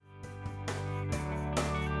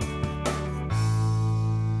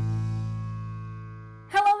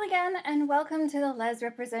again, and welcome to the Les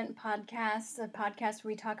Represent podcast, a podcast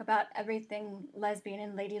where we talk about everything lesbian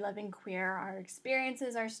and lady-loving queer, our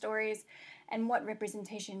experiences, our stories, and what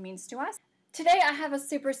representation means to us. Today I have a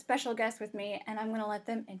super special guest with me, and I'm going to let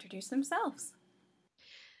them introduce themselves.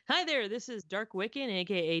 Hi there, this is Dark Wiccan,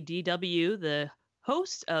 aka DW, the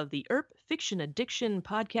host of the Earp Fiction Addiction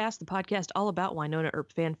podcast, the podcast all about Wynonna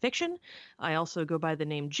Earp fan fiction. I also go by the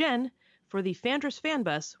name Jen for the Fandris Fan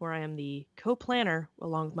Bus, where I am the co-planner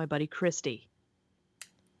along with my buddy Christy.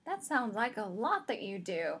 That sounds like a lot that you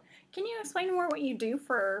do. Can you explain more what you do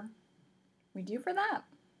for that?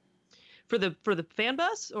 For the fan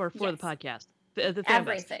bus or for Yes. the podcast? The fan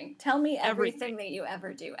everything. Bus. Tell me everything that you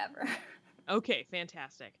ever do ever. Okay,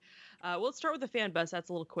 fantastic. Let's start with the fan bus. That's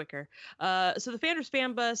a little quicker. So the Fandris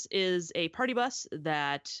Fan Bus is a party bus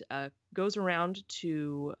that goes around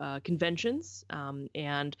to conventions,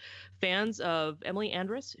 and fans of Emily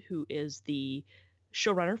Andrus, who is the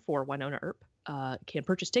showrunner for Wynonna Earp, can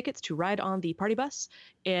purchase tickets to ride on the party bus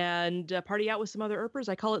and party out with some other Earpers.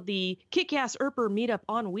 I call it the Kick-Ass Earper Meetup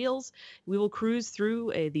on Wheels. We will cruise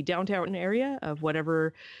through the downtown area of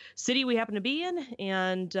whatever city we happen to be in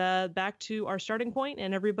and back to our starting point,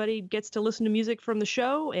 and everybody gets to listen to music from the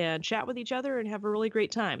show and chat with each other and have a really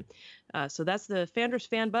great time. So that's the Fandris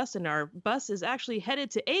Fan Bus, and our bus is actually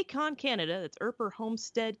headed to ACON Canada. That's Earper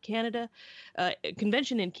Homestead Canada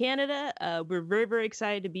convention in Canada. We're very, very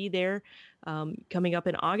excited to be there coming up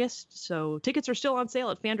in August. So tickets are still on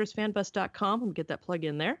sale at fandrisfanbus.com. We'll get that plug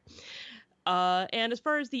in there. And as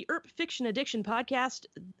far as the Earp Fiction Addiction podcast,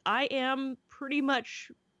 I am pretty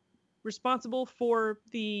much responsible for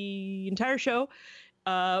the entire show.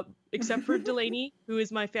 Except for Delaney, who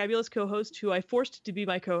is my fabulous co-host, who I forced to be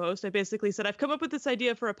my co-host. I basically said, I've come up with this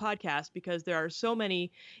idea for a podcast because there are so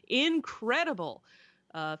many incredible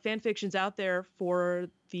fan fictions out there for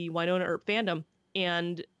the Wynonna Earp fandom.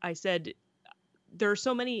 And I said, there are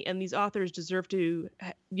so many, and these authors deserve to,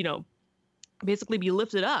 basically be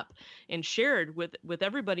lifted up and shared with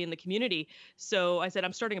everybody in the community. So I said,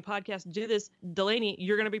 I'm starting a podcast to do this. Delaney,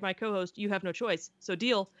 you're going to be my co-host. You have no choice. So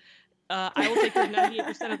deal. I will take care of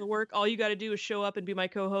 98% of the work. All you got to do is show up and be my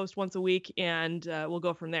co-host once a week, and we'll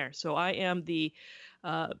go from there. So I am the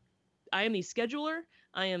scheduler.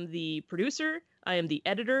 I am the producer. I am the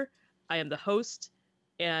editor. I am the host.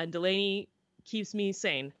 And Delaney keeps me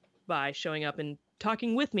sane by showing up and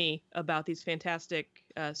talking with me about these fantastic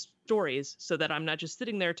stories so that I'm not just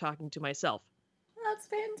sitting there talking to myself. That's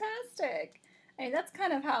fantastic. I mean, that's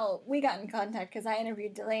kind of how we got in contact, because I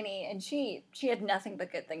interviewed Delaney, and she had nothing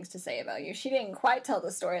but good things to say about you. She didn't quite tell the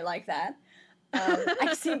story like that.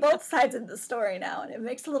 I see both sides of the story now, and it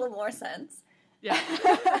makes a little more sense. Yeah.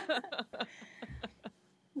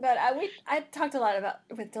 But I talked a lot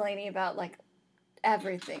with Delaney about, like,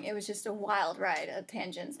 everything. It was just a wild ride of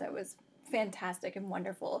tangents that was fantastic and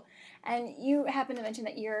wonderful. And you happened to mention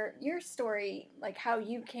that your story, like how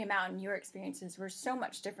you came out and your experiences, were so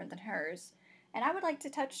much different than hers. And I would like to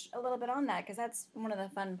touch a little bit on that, because that's one of the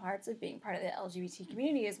fun parts of being part of the LGBT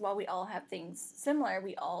community, is while we all have things similar,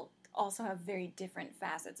 we all also have very different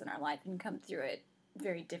facets in our life and come through it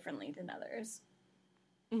very differently than others.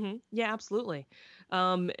 Mm-hmm. Yeah, absolutely.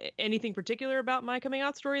 Anything particular about my coming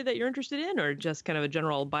out story that you're interested in, or just kind of a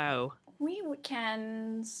general bio? We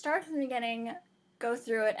can start from the beginning, go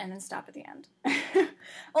through it, and then stop at the end.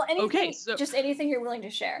 Well, anything, okay, just anything you're willing to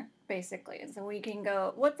share, basically. So we can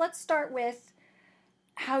go, let's start with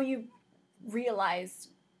how you realized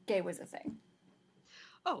gay was a thing.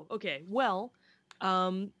 Oh, okay. Well,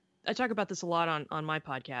 I talk about this a lot on my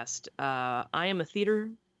podcast. I am a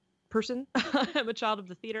theater person. I'm a child of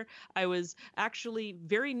the theater. I was actually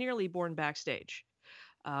very nearly born backstage.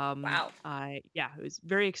 Wow. It was a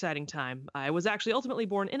very exciting time. I was actually ultimately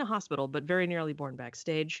born in a hospital, but very nearly born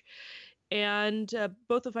backstage. And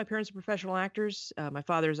both of my parents are professional actors. My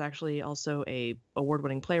father is actually also a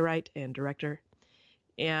award-winning playwright and director.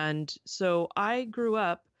 And so I grew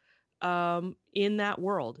up in that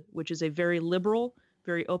world, which is a very liberal,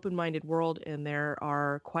 very open-minded world, and there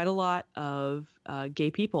are quite a lot of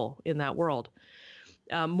gay people in that world.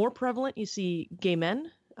 More prevalent, you see gay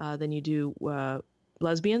men than you do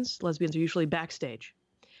lesbians. Lesbians are usually backstage.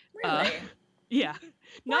 Really? Yeah.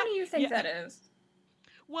 Why do you think that is?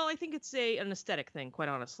 Well, I think it's an aesthetic thing, quite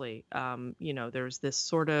honestly. There's this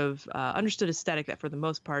sort of understood aesthetic that for the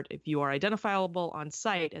most part, if you are identifiable on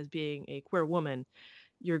site as being a queer woman,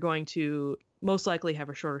 you're going to most likely have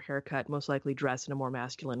a shorter haircut, most likely dress in a more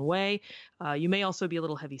masculine way. You may also be a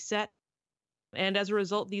little heavy set. And as a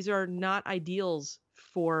result, these are not ideals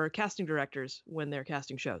for casting directors when they're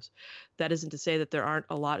casting shows. That isn't to say that there aren't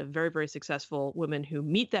a lot of very, very successful women who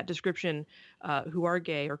meet that description, who are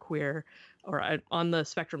gay or queer or on the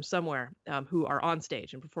spectrum somewhere, who are on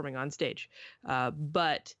stage and performing on stage.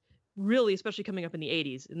 But really, especially coming up in the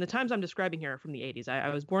 80s, and the times I'm describing here are from the 80s. I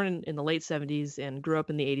was born in the late 70s and grew up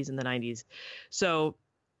in the 80s and the 90s. So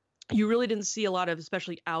you really didn't see a lot of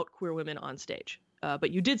especially out queer women on stage, but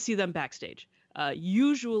you did see them backstage,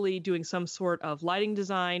 usually doing some sort of lighting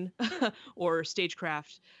design or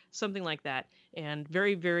stagecraft, something like that, and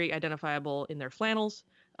very, very identifiable in their flannels,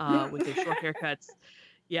 with their short haircuts.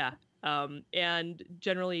 Yeah. And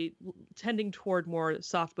generally tending toward more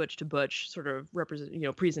soft butch to butch sort of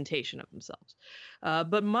presentation of themselves.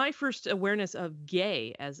 But my first awareness of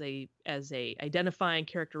gay as a identifying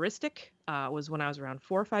characteristic was when I was around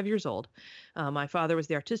 4 or 5 years old. My father was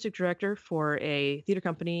the artistic director for a theater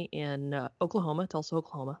company in Oklahoma, Tulsa,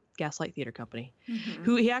 Oklahoma, Gaslight Theater Company,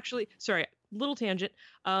 who he actually, sorry, little tangent.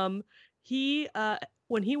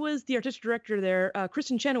 When he was the artistic director there,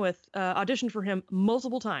 Kristen Chenoweth auditioned for him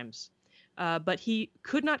multiple times, but he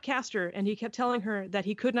could not cast her, and he kept telling her that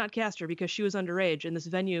he could not cast her because she was underage, and this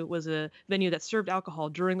venue was a venue that served alcohol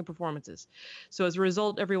during the performances. So as a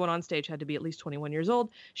result, everyone on stage had to be at least 21 years old.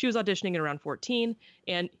 She was auditioning at around 14,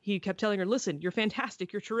 and he kept telling her, listen, you're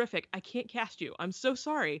fantastic, you're terrific, I can't cast you. I'm so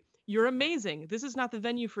sorry. You're amazing. This is not the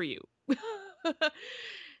venue for you.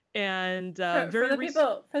 And for the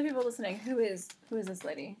people listening, who is this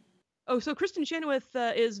lady? Oh, so Kristen Chenoweth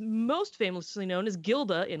is most famously known as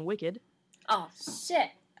Gilda in Wicked. Oh shit!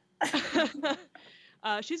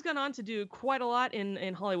 She's gone on to do quite a lot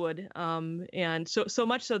in Hollywood, and so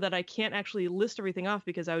much so that I can't actually list everything off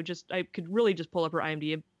because I could really just pull up her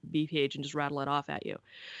IMDb page and just rattle it off at you.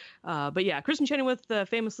 But yeah, Kristen Chenoweth,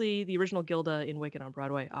 famously the original Gilda in Wicked on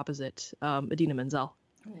Broadway, opposite Idina Menzel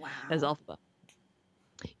as Elphaba.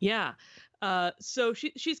 Yeah. So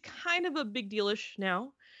she's kind of a big deal-ish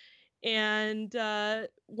now. And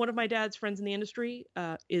one of my dad's friends in the industry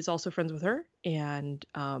is also friends with her. And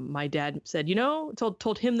my dad said,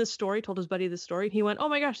 told him this story, told his buddy this story. And he went, oh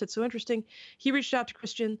my gosh, that's so interesting. He reached out to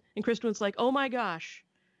Kristen, and Kristen was like, oh my gosh,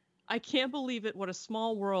 I can't believe it. What a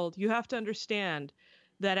small world. You have to understand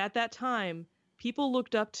that at that time, people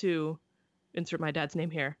looked up to, insert my dad's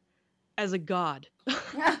name here, as a god.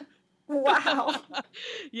 Wow.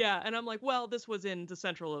 Yeah, and I'm like, well, this was in the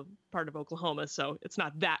central part of Oklahoma, so it's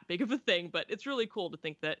not that big of a thing, but it's really cool to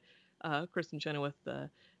think that Kristen Chenoweth,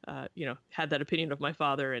 had that opinion of my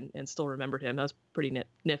father and still remembered him. That was pretty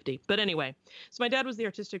nifty. But anyway, so my dad was the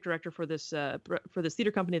artistic director for this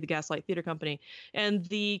theater company, the Gaslight Theater Company, and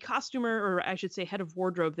the costumer, or I should say head of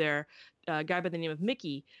wardrobe there, a guy by the name of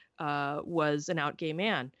Mickey, was an out gay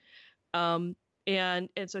man. And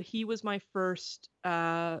so he was my first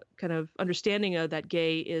kind of understanding of that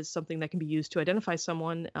gay is something that can be used to identify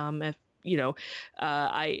someone. If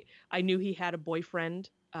I knew he had a boyfriend.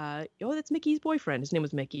 That's Mickey's boyfriend. His name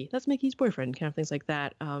was Mickey. That's Mickey's boyfriend. Kind of things like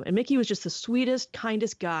that. And Mickey was just the sweetest,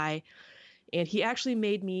 kindest guy. And he actually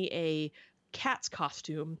made me a Cat's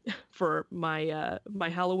costume for my my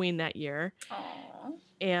Halloween that year. Aww.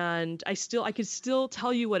 And I could still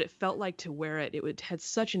tell you what it felt like to wear it. It had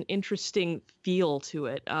such an interesting feel to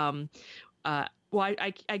it. Well,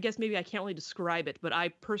 I guess maybe I can't really describe it, but I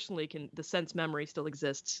personally can. The sense memory still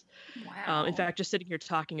exists. Wow. In fact, just sitting here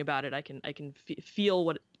talking about it, I can feel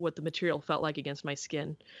what the material felt like against my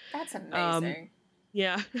skin. That's amazing.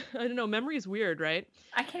 Yeah, I don't know. Memory is weird, right?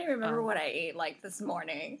 I can't even remember what I ate like this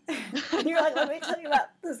morning. And you're like, let me tell you about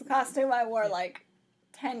this costume I wore like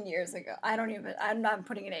 10 years ago. I'm not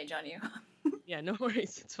putting an age on you. Yeah, no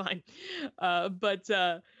worries. It's fine.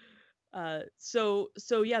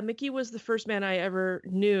 So yeah, Mickey was the first man I ever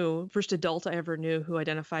knew, first adult I ever knew who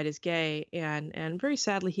identified as gay, and very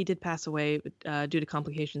sadly he did pass away due to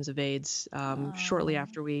complications of AIDS shortly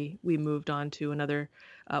after we moved on to another.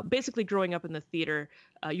 Basically, growing up in the theater,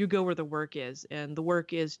 you go where the work is, and the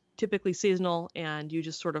work is typically seasonal, and you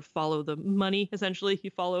just sort of follow the money. Essentially,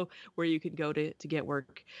 you follow where you can go to get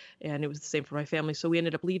work, and it was the same for my family. So we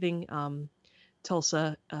ended up leaving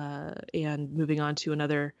Tulsa and moving on to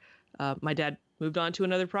another. My dad moved on to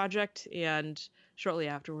another project, and shortly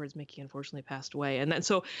afterwards, Mickey unfortunately passed away. And then,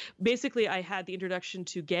 so basically, I had the introduction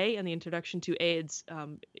to gay and the introduction to AIDS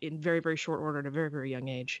in very, very short order at a very, very young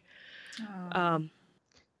age.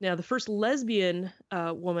 Now, the first lesbian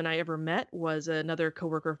woman I ever met was another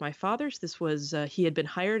coworker of my father's. This was he had been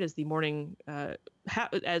hired as the morning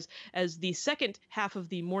as the second half of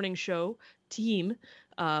the morning show team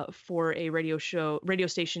for a radio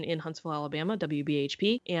station in Huntsville, Alabama,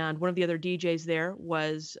 WBHP. And one of the other DJs there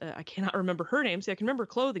was I cannot remember her name. See, I can remember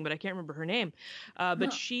clothing, but I can't remember her name.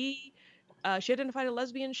 But she identified as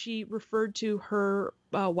lesbian. She referred to her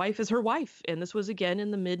wife as her wife, and this was again in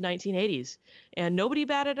the mid 1980s, and nobody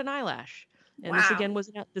batted an eyelash. And this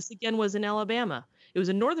again was in Alabama. It was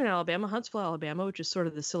in northern Alabama, Huntsville, Alabama, which is sort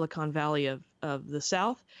of the Silicon Valley of the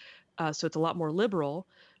South. So it's a lot more liberal.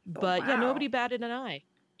 But yeah, nobody batted an eye.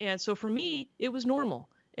 And so for me, it was normal,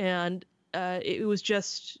 and it was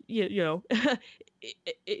just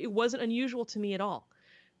it wasn't unusual to me at all.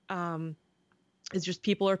 It's just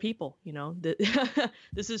people are people,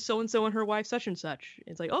 this is so-and-so and her wife such and such.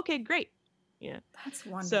 It's like, okay, great. Yeah. That's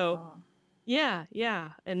wonderful. So yeah.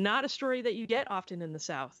 And not a story that you get often in the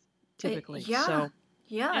South, typically.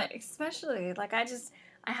 Yeah, especially like I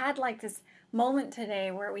had like this moment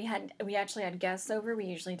today where we actually had guests over. We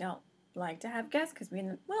usually don't like to have guests because we're in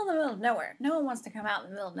the middle of nowhere. No one wants to come out in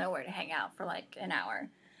the middle of nowhere to hang out for like an hour.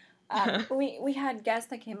 But we had guests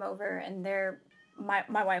that came over, and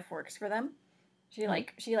my wife works for them. They're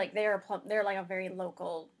like a very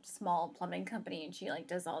local small plumbing company, and she like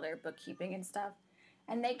does all their bookkeeping and stuff.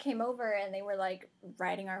 And they came over and they were like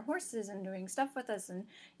riding our horses and doing stuff with us, and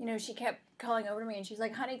she kept calling over to me and she's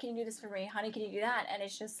like, "Honey, can you do this for me? Honey, can you do that?" And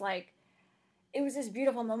it's just like, it was this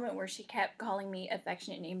beautiful moment where she kept calling me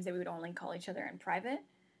affectionate names that we would only call each other in private,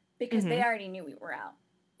 because they already knew we were out.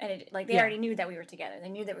 And they already knew that we were together. They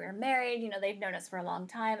knew that we were married. They've known us for a long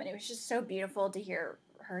time, and it was just so beautiful to hear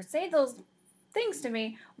her say those things to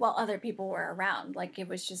me while other people were around. Like, it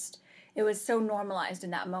was so normalized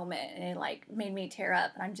in that moment, and it like made me tear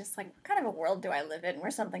up. And I'm just like, what kind of a world do I live in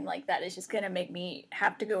where something like that is just gonna make me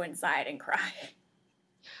have to go inside and cry?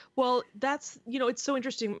 Well, that's, it's so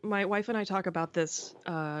interesting. My wife and I talk about this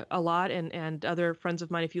a lot, and other friends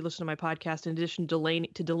of mine, if you listen to my podcast, in addition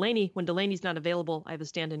to Delaney, when Delaney's not available, I have a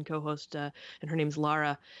stand-in co-host, and her name's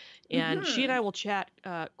Lara. And she and I will chat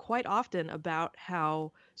quite often about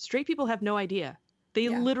how straight people have no idea. They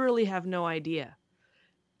literally have no idea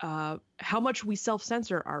how much we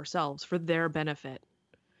self-censor ourselves for their benefit.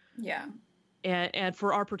 Yeah. And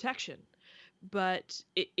for our protection. But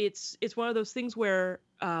it's one of those things where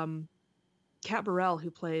Kat Burrell,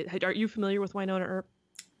 who played, are you familiar with Wynonna Earp?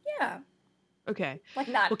 Yeah. Okay. Like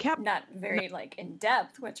not very like in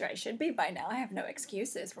depth, which I should be by now. I have no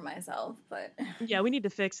excuses for myself, but yeah, we need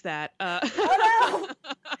to fix that. Oh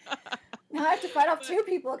no! Now I have to fight off two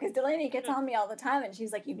people because Delaney gets on me all the time, and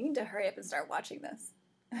she's like, "You need to hurry up and start watching this."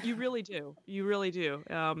 You really do. You really do.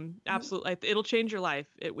 Absolutely. It'll change your life.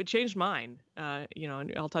 It would change mine. And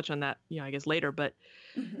I'll touch on that, I guess later. But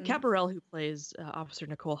Kat Burrell, who plays Officer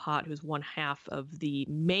Nicole Hott, who's one half of the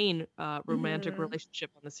main romantic relationship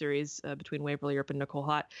on the series between Waverly Earp and Nicole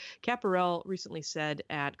Hott. Kat Burrell recently said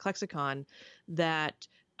at Klexicon that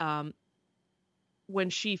when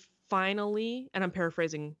she finally, and I'm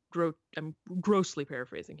paraphrasing, I'm grossly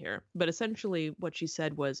paraphrasing here, but essentially what she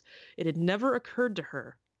said was it had never occurred to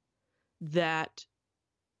her that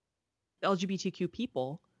LGBTQ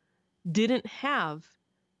people didn't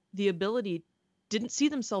see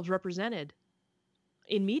themselves represented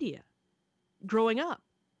in media growing up.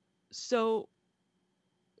 So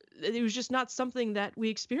it was just not something that we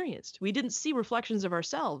experienced. We didn't see reflections of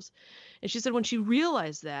ourselves. And she said when she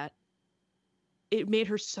realized that, it made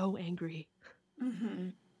her so angry.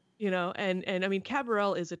 And I mean, Kat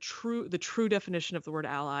Burrell is the true definition of the word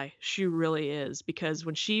ally. She really is, because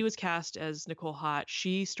when she was cast as Nicole Hott,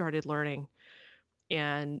 she started learning,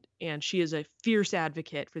 and she is a fierce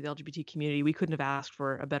advocate for the LGBT community. We couldn't have asked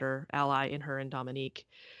for a better ally in her and Dominique,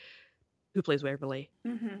 who plays Waverly.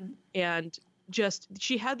 And just,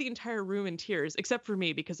 she had the entire room in tears, except for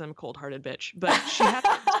me because I'm a cold-hearted bitch. But she had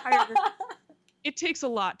the entire. It takes a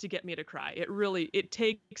lot to get me to cry. It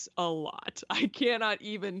takes a lot. I cannot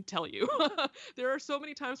even tell you. There are so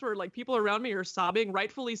many times where like people around me are sobbing,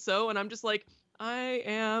 rightfully so, and I'm just like, I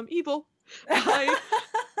am evil. I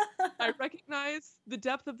recognize the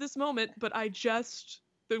depth of this moment, but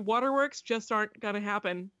the waterworks just aren't gonna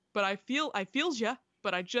happen. But I feels ya,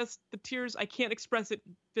 but the tears, I can't express it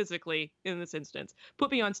physically in this instance. Put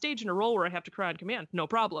me on stage in a role where I have to cry on command, no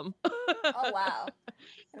problem. Oh wow.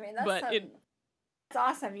 I mean, it's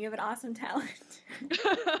awesome. You have an awesome talent.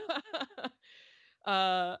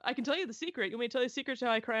 I can tell you the secret. You want me to tell you the secret to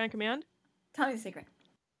how I cry on command? Tell me the secret.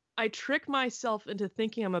 I trick myself into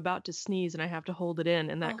thinking I'm about to sneeze and I have to hold it in,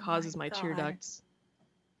 and that causes my tear ducts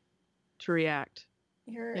to react.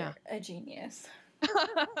 You're Yeah. a genius.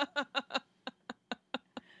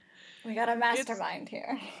 We got a It's mastermind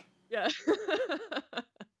here. yeah.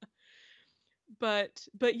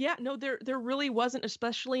 But yeah, no, there really wasn't,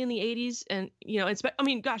 especially in the 80s. And I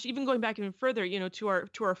mean, gosh, even going back even further, to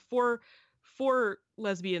our four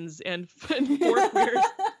lesbians and, and four queers,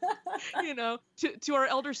 to our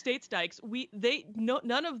elder states dykes, they no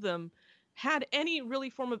none of them had any really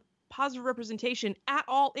form of positive representation at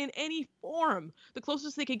all in any form. The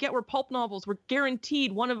closest they could get were pulp novels were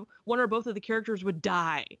guaranteed one or both of the characters would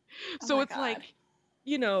die. Oh So my it's god. like,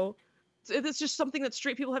 you know it's just something that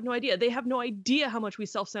straight people have no idea. They have no idea how much we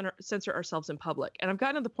self-censor ourselves in public. And I've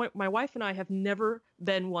gotten to the point where my wife and I have never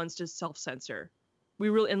been ones to self-censor. We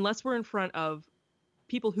really, unless we're in front of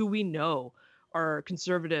people who we know are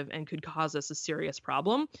conservative and could cause us a serious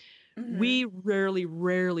problem, Mm-hmm. we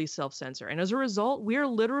rarely self-censor. And as a result, we are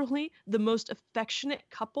literally the most affectionate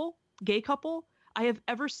gay couple I have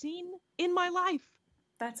ever seen in my life.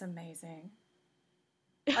 That's amazing.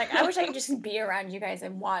 Like, I wish I could just be around you guys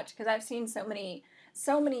and watch, because I've seen so many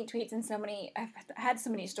tweets and I've had so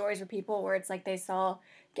many stories with people where it's like they saw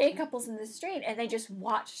gay couples in the street and they just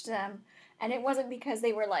watched them, and it wasn't because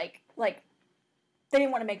they were like they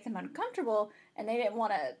didn't want to make them uncomfortable and they didn't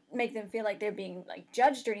want to make them feel like they're being like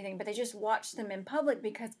judged or anything, but they just watched them in public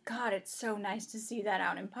because God, it's so nice to see that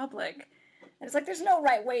out in public. And it's like there's no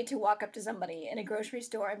right way to walk up to somebody in a grocery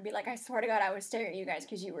store and be like, I swear to God, I was staring at you guys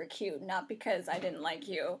because you were cute, not because I didn't like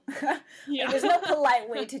you. Like, Yeah. there's no polite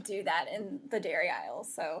way to do that in the dairy aisle.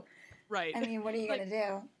 So, Right. I mean, what are you Like, going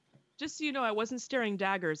to just so you know, I wasn't staring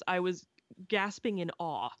daggers. I was gasping in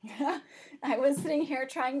awe. do? I was sitting here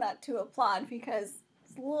trying not to applaud because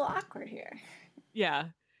it's a little awkward here. Yeah.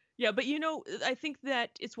 Yeah, but I think that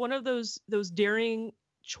it's one of those daring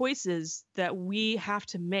choices that we have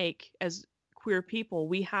to make as queer people.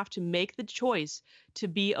 We have to make the choice to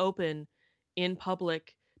be open in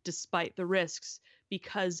public despite the risks,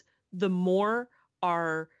 because the more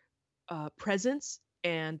our presence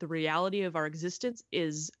and the reality of our existence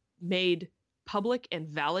is made public and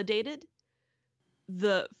validated,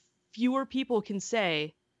 the fewer people can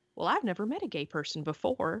say, well, I've never met a gay person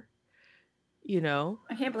before, you know?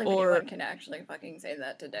 I can't believe Or anyone can actually fucking say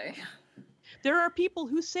that today. there are people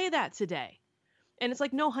who say that today. And it's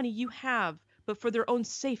like, no, honey, you have, but for their own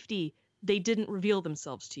safety, they didn't reveal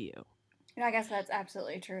themselves to you. I guess that's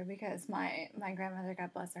absolutely true because my grandmother,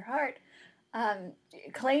 God bless her heart, um,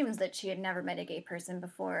 claims that she had never met a gay person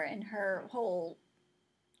before, and her whole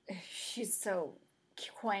she's so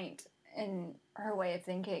quaint in her way of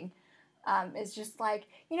thinking. Is just like,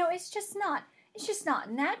 it's just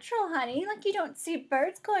not natural, honey. Like, you don't see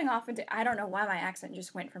birds going off into. I don't know why my accent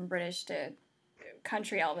just went from British to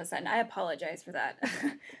country all of a sudden. I apologize for that.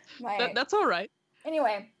 my That's all right.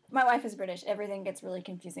 Anyway, my wife is British. Everything gets really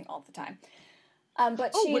confusing all the time.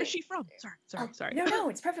 But Oh, where is she, she from? Sorry. no, no,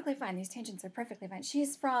 it's perfectly fine. These tangents are perfectly fine.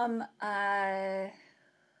 She's from,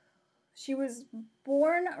 she was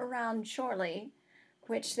born around Chorley,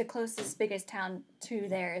 which the closest, biggest town to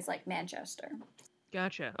there is like Manchester.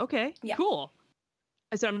 Gotcha. Okay, Yeah. cool.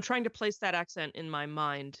 I said I'm trying to place that accent in my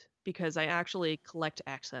mind because I actually collect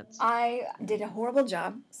accents. I did a horrible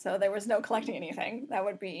job, so there was no collecting anything. That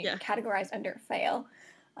would be Yeah. categorized under fail.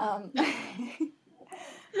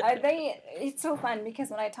 It's so fun because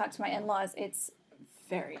when I talk to my in-laws, it's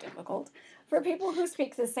very difficult. For people who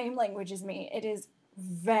speak the same language as me, it is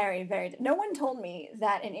very, very. No one told me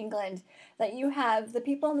that in England that you have the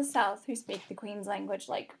people in the south who speak the Queen's language,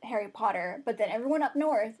 like Harry Potter, but then everyone up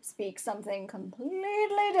north speaks something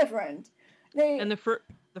completely different. And the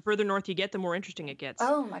further north you get, the more interesting it gets.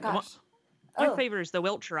 Oh my gosh. My favorite is the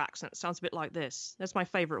Wiltshire accent. It sounds a bit like this. That's my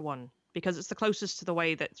favorite one because it's the closest to the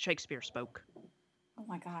way that Shakespeare spoke. Oh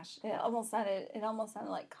my gosh. It almost sounded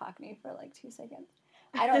like Cockney for like 2 seconds.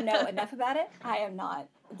 I don't know enough about it. I am not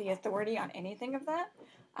the authority on anything of that.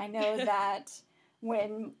 I know that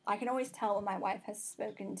when I can always tell when my wife has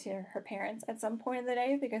spoken to her parents at some point in the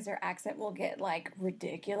day because their accent will get like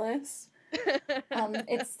ridiculous.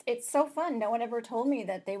 It's so fun. No one ever told me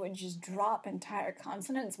that they would just drop entire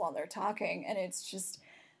consonants while they're talking, and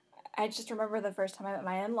I just remember the first time I met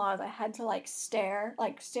my in-laws, I had to stare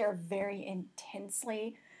very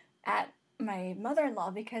intensely at my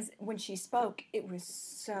mother-in-law because when she spoke, it was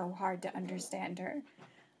so hard to understand her.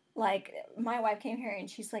 Like, my wife came here and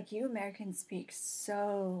she's like, "You Americans speak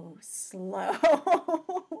so slow."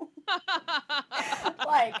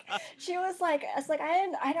 Like, she was like, "It's like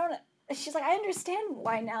I don't." She's like, "I understand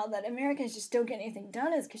why now that Americans just don't get anything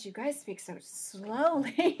done is because you guys speak so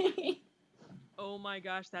slowly." Oh my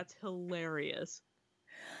gosh, that's hilarious.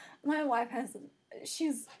 My wife has she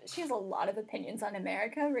has a lot of opinions on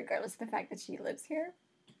America, regardless of the fact that she lives here.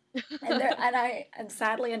 And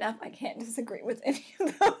sadly enough, I can't disagree with any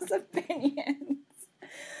of those opinions.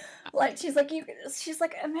 Like she's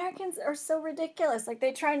like, Americans are so ridiculous. Like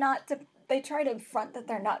they try to front that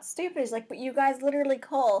they're not stupid. It's like, but you guys literally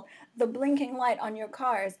call the blinking light on your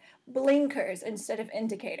cars blinkers instead of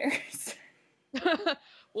indicators.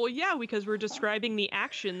 Well, yeah, because we're describing the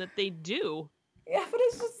action that they do. Yeah, but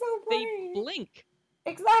it's just so They funny. blink.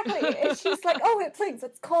 Exactly. And she's like, oh, it blinks.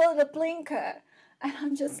 Let's call it a blinker. And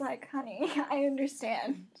I'm just like, honey, I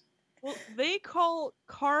understand. Well, they call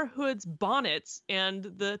car hoods bonnets and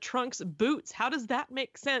the trunks boots. How does that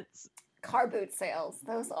make sense? Car boot sales,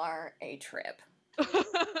 those are a trip.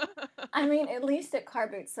 I mean, at least at car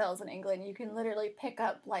boot sales in England, you can literally pick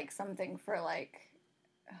up like something for like,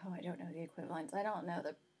 oh, I don't know the equivalent. I don't know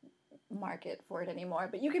the market for it anymore,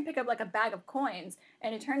 but you can pick up like a bag of coins,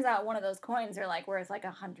 and it turns out one of those coins are like worth like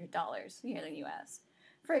 $100 here in the U.S.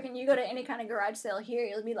 Freaking, you go to any kind of garage sale here,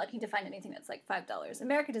 you'll be lucky to find anything that's like $5.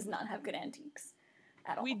 America does not have good antiques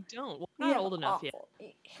at all. We don't. Well, we're not old enough yet. I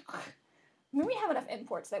mean, we have enough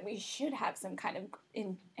imports that we should have some kind of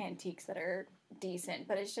antiques that are decent,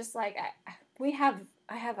 but it's just like I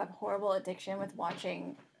have a horrible addiction with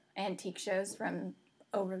watching antique shows from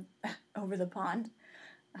over the pond.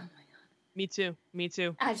 Oh my god. Me too. Me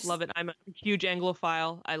too. Love it. I'm a huge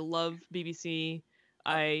Anglophile. I love BBC.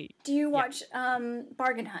 Do you watch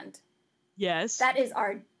Bargain Hunt? Yes. That is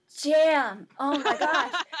our jam. Oh my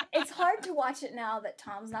gosh. It's hard to watch it now that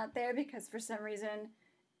Tom's not there because for some reason,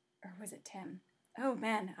 or was it Tim? Oh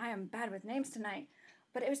man, I am bad with names tonight.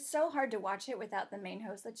 But it was so hard to watch it without the main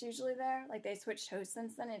host that's usually there. Like they switched hosts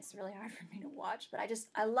since then. It's really hard for me to watch, but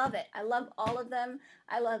I love it. I love all of them.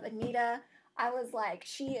 I love Anita. I was like,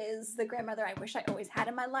 she is the grandmother I wish I always had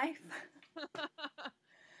in my life.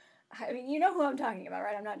 I mean, you know who I'm talking about,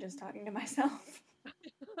 right? I'm not just talking to myself.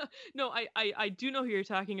 No, I do know who you're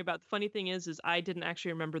talking about. The funny thing is I didn't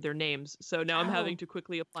actually remember their names, so now I'm having to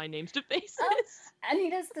quickly apply names to faces.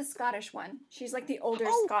 Anita's the Scottish one. She's like the older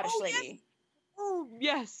Scottish lady.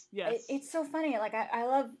 Yes. Oh, yes. It's so funny. Like, I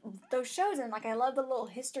love those shows, and like I love the little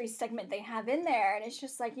history segment they have in there, and it's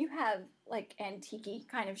just like you have like antique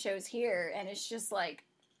kind of shows here, and it's just like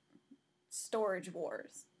storage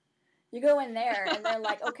wars. You go in there and they're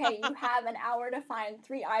like, okay, you have an hour to find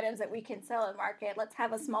 3 items that we can sell at market. Let's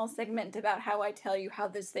have a small segment about how I tell you how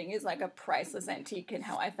this thing is like a priceless antique and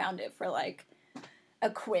how I found it for like a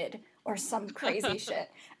quid or some crazy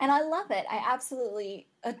shit. And I love it. I absolutely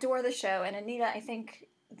adore the show. And Anita, I think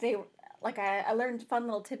I learned fun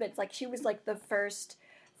little tidbits. Like she was like the first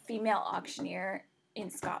female auctioneer in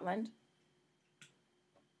Scotland.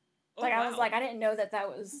 Like, I was like, I didn't know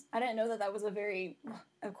that was a very,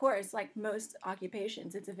 of course, like most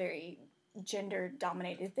occupations, it's a very gender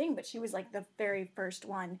dominated thing, but she was like the very first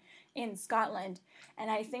one in Scotland. And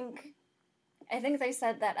I think they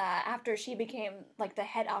said that after she became like the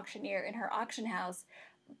head auctioneer in her auction house,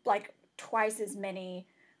 like twice as many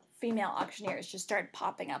female auctioneers just started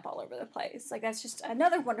popping up all over the place. Like that's just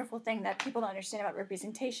another wonderful thing that people don't understand about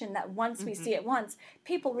representation, that once we see it once,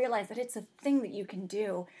 people realize that it's a thing that you can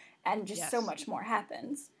do. And just so much more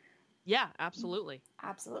happens. Yeah, absolutely.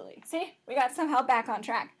 Absolutely. See, we got somehow back on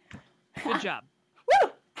track. Good job.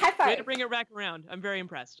 Woo! High five. Way to bring it back around. I'm very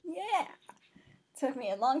impressed. Yeah. Took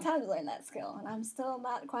me a long time to learn that skill, and I'm still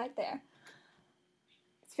not quite there.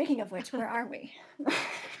 Speaking of which, where are we?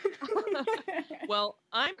 Well,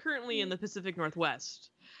 I'm currently in the Pacific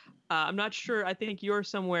Northwest. I'm not sure. I think you're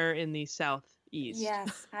somewhere in the Southeast.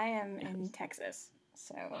 Yes, I am in Texas.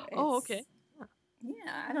 So. Oh, okay.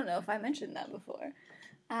 Yeah, I don't know if I mentioned that before.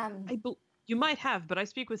 You might have, but I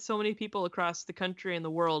speak with so many people across the country and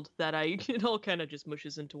the world that it all kind of just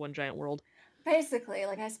mushes into one giant world. Basically,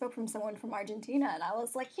 like I spoke from someone from Argentina, and I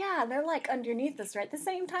was like, yeah, they're like underneath us, right? The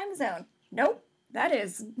same time zone. Nope, that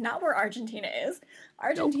is not where Argentina is.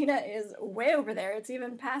 Argentina is way over there. It's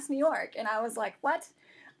even past New York. And I was like, what?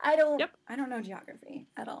 I don't know geography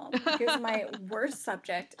at all. Here's my worst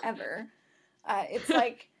subject ever. It's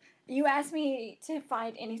like, you asked me to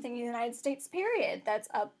find anything in the United States, period, that's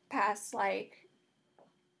up past, like,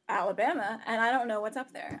 Alabama, and I don't know what's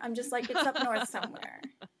up there. I'm just like, it's up north somewhere.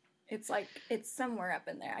 It's like, it's somewhere up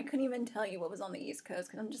in there. I couldn't even tell you what was on the East Coast,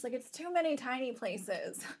 because I'm just like, it's too many tiny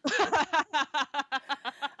places.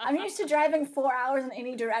 I'm used to driving 4 hours in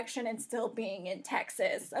any direction and still being in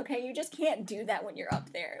Texas. Okay, you just can't do that when you're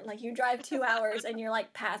up there. Like, you drive 2 hours and you're,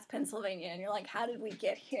 like, past Pennsylvania, and you're like, how did we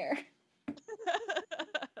get here?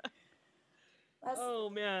 Oh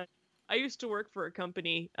man, I used to work for a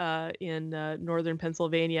company in northern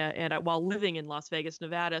Pennsylvania, and while living in Las Vegas,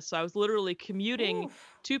 Nevada, so I was literally commuting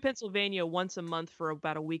Oof. to Pennsylvania once a month for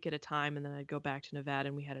about a week at a time, and then I'd go back to Nevada,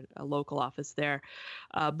 and we had a local office there.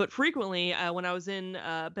 But frequently, when I was in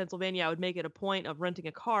Pennsylvania, I would make it a point of renting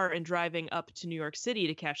a car and driving up to New York City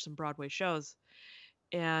to catch some Broadway shows.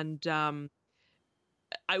 And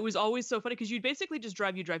I was always so funny because you'd basically just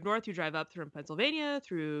drive. You drive north, you drive up through Pennsylvania,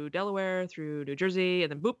 through Delaware, through New Jersey,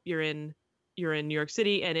 and then boop, you're in New York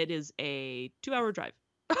City, and it is a 2-hour drive.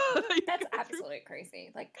 That's absolutely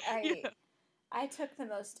crazy. Like Yeah. I took the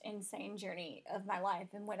most insane journey of my life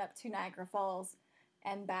and went up to Niagara Falls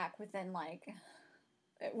and back within like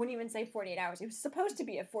it wouldn't even say 48 hours. It was supposed to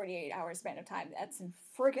be a 48-hour span of time. That's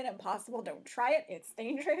freaking impossible. Don't try it. It's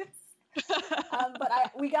dangerous.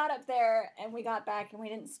 But we got up there and we got back and we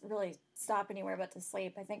didn't really stop anywhere but to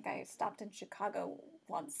sleep. I think I stopped in Chicago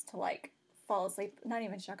once to like fall asleep. Not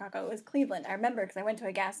even Chicago. It was Cleveland. I remember because I went to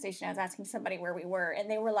a gas station. I was asking somebody where we were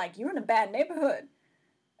and they were like, "You're in a bad neighborhood."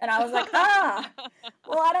 And I was like,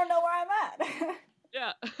 well, I don't know where I'm at.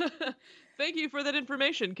 Yeah. Thank you for that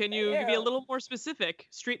information. Can you Ew. be a little more specific?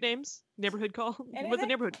 Street names, neighborhood call. What's the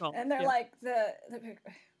neighborhood call? And they're Yeah. like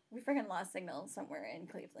we freaking lost signal somewhere in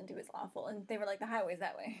Cleveland. It was awful. And they were like, the highway's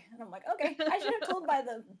that way. And I'm like, okay. I should have told by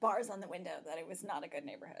the bars on the window that it was not a good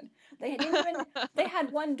neighborhood. They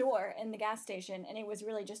had one door in the gas station and it was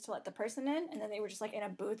really just to let the person in. And then they were just like in a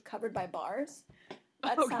booth covered by bars.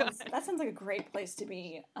 That sounds like a great place to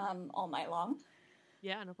be all night long.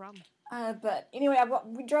 Yeah, no problem. But anyway,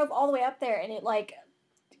 we drove all the way up there and it like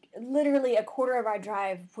literally a quarter of our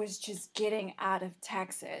drive was just getting out of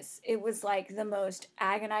Texas. It was like the most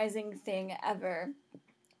agonizing thing ever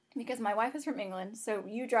because my wife is from England, so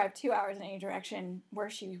you drive 2 hours in any direction where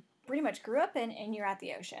she pretty much grew up in and you're at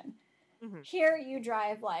the ocean. Mm-hmm. Here you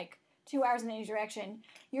drive like 2 hours in any direction,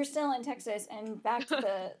 you're still in Texas and back to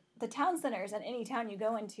the town centers, and any town you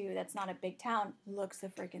go into that's not a big town looks the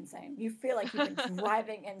freaking same. You feel like you've been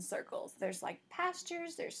driving in circles. There's like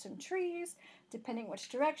pastures, there's some trees. Depending which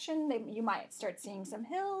direction, you might start seeing some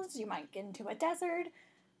hills. You might get into a desert.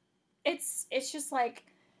 It's just like,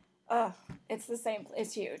 it's the same.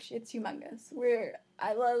 It's huge. It's humongous.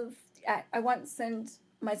 I once sent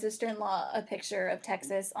my sister-in-law a picture of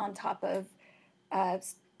Texas on top of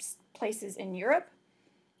places in Europe.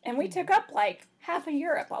 And we took up like half of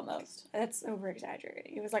Europe almost. That's over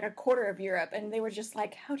exaggerating. It was like a quarter of Europe. And they were just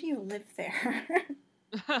like, how do you live there?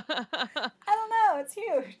 I don't know. It's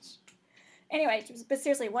huge. Anyway, but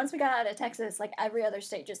seriously, once we got out of Texas, like every other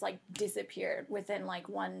state just like disappeared within like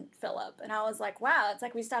one fill up. And I was like, wow, it's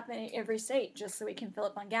like we stop in every state just so we can fill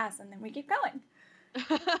up on gas and then we keep going.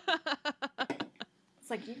 It's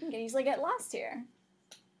like you can easily get lost here.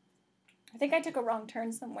 I think I took a wrong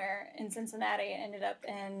turn somewhere in Cincinnati and ended up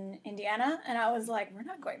in Indiana. And I was like, we're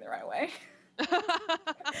not going the right way.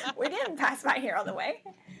 We didn't pass by here on the way.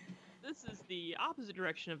 This is the opposite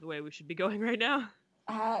direction of the way we should be going right now.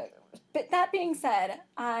 But that being said,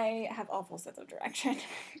 I have awful sense of direction.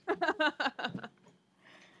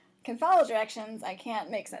 Can follow directions. I can't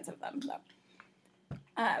make sense of them,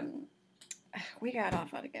 though. We got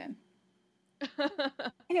off on again.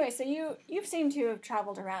 Anyway, so you've seemed to have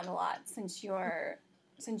traveled around a lot since you were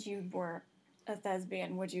a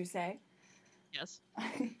thespian, would you say? Yes.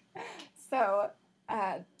 So,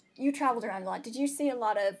 you traveled around a lot. Did you see a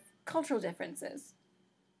lot of cultural differences?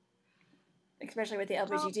 Especially with the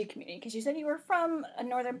LGBT community, because you said you were from a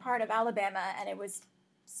northern part of Alabama, and it was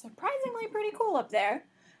surprisingly pretty cool up there.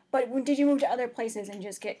 But did you move to other places and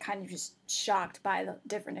just get kind of just shocked by the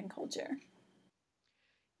difference in culture?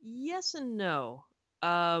 Yes and no.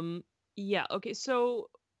 Yeah, okay,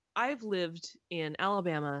 so I've lived in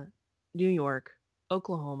Alabama, New York,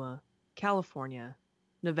 Oklahoma, California,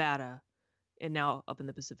 Nevada, and now up in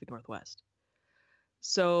the Pacific Northwest.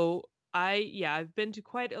 So I've been to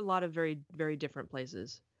quite a lot of very, very different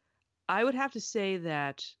places. I would have to say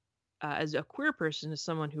that as a queer person, as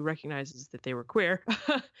someone who recognizes that they were queer,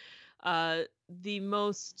 the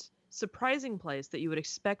most surprising place that you would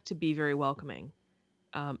expect to be very welcoming.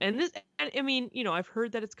 And I mean, I've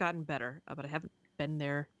heard that it's gotten better, but I haven't been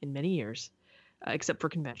there in many years, except for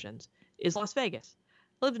conventions, is Las Vegas.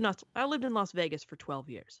 I lived in Las Vegas for 12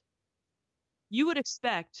 years. You would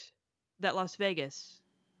expect that Las Vegas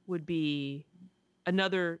would be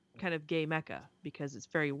another kind of gay mecca because it's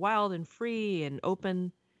very wild and free and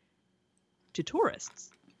open to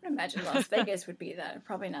tourists. I would imagine Las Vegas would be that.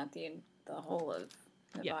 Probably not the whole of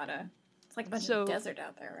Nevada. Yeah. It's like a bunch of desert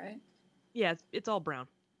out there, right? Yeah, it's all brown.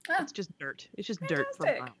 Oh, it's just dirt. It's just dirt for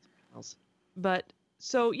miles. But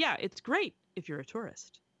so yeah, it's great if you're a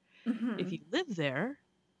tourist. Mm-hmm. If you live there,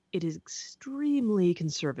 it is extremely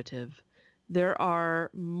conservative. There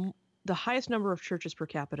are the highest number of churches per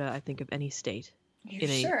capita, I think, of any state You in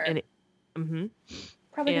a sure? mm-hmm.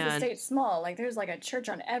 Probably because the And state's small. Like there's like a church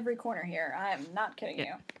on every corner here. I'm not kidding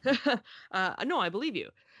you. yeah. No, I believe you.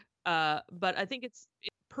 But I think it's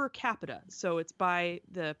per capita, so it's by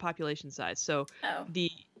the population size. So Oh.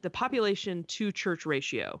 the population to church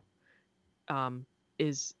ratio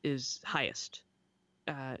is highest,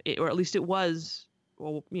 or at least it was.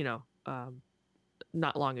 Well,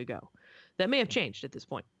 not long ago. That may have changed at this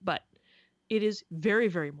point, but it is very,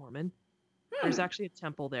 very Mormon. There's Hmm. actually a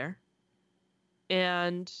temple there,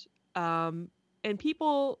 and um, and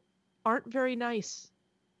people aren't very nice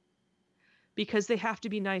because they have to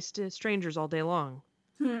be nice to strangers all day long.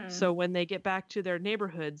 Hmm. So when they get back to their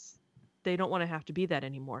neighborhoods, they don't want to have to be that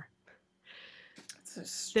anymore. It's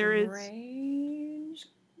a There is strange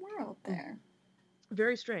world there.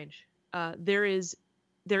 very strange. There is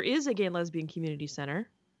a gay and lesbian community center.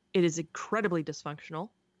 It is incredibly dysfunctional,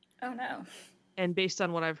 Oh no. and based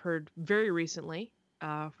on what I've heard very recently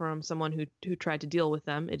from someone who tried to deal with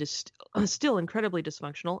them, it is still incredibly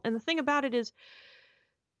dysfunctional. And the thing about it is,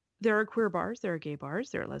 there are queer bars, there are gay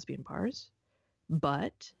bars, there are lesbian bars,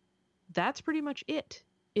 but that's pretty much it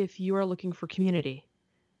if you are looking for community.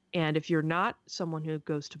 And if you're not someone who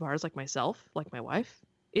goes to bars like myself, like my wife,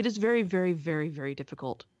 it is very, very, very, very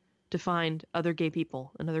difficult to find other gay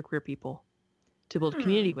people and other queer people to build Hmm.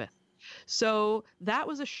 community with. So that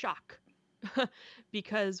was a shock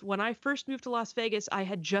because when I first moved to Las Vegas, I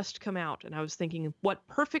had just come out and I was thinking, what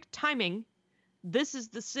perfect timing. This is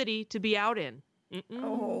the city to be out in. Mm-mm.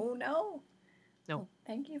 Oh no. No, Well,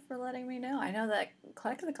 thank you for letting me know. I know that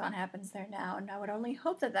Collecticon happens there now, and I would only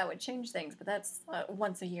hope that that would change things, but that's a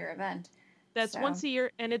once a year event. that's So, once a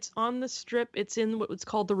year and it's on the strip. It's in what's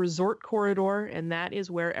called the resort corridor, and that is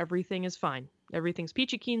where everything is fine. Everything's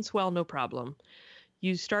peachy keen swell, no problem.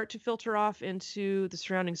 You start to filter off into the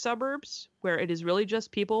surrounding suburbs where it is really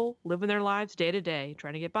just people living their lives day to day,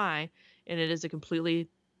 trying to get by, and it is a completely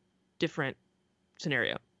different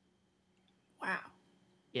scenario. wow.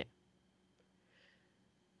 Yeah.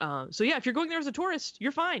 So yeah, if you're going there as a tourist,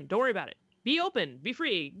 you're fine. Don't worry about it. Be open, be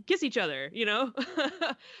free, kiss each other, in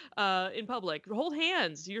public. Hold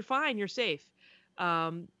hands. You're fine. You're safe.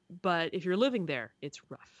 But if you're living there, it's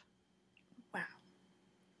rough. Wow.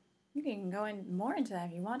 You can go in more into that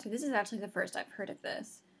if you want to. This is actually the first I've heard of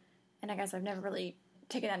this. And I guess I've never really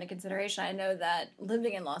taken that into consideration. I know that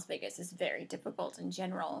living in Las Vegas is very difficult in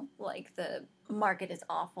general. Like the market is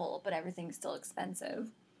awful, but everything's still expensive.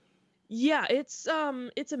 Yeah, it's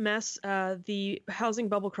a mess. The housing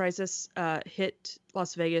bubble crisis hit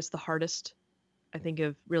Las Vegas the hardest, I think,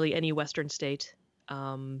 of really any Western state.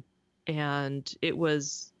 And it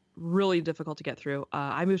was really difficult to get through.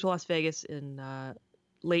 I moved to Las Vegas in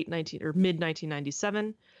late 19 or mid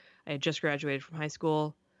 1997. I had just graduated from high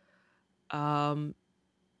school. Um,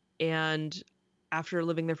 and after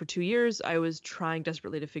living there for 2 years, I was trying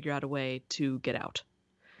desperately to figure out a way to get out.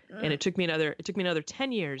 And Mm. it took me another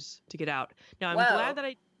 10 years to get out. Now I'm glad Whoa. that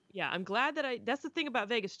I yeah, I'm glad that I that's the thing about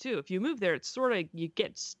Vegas too. If you move there, it's sort of you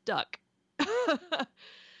get stuck.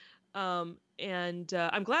 And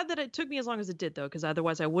I'm glad that it took me as long as it did, though, because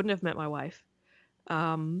otherwise I wouldn't have met my wife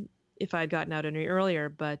if I had gotten out any earlier.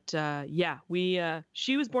 But yeah,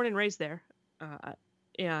 she was born and raised there,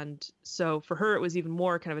 and so for her it was even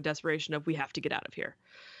more kind of a desperation of we have to get out of here.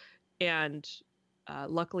 And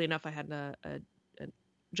luckily enough, I had a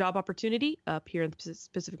job opportunity up here in the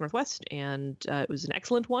Pacific Northwest, and it was an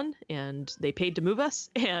excellent one. And they paid to move us,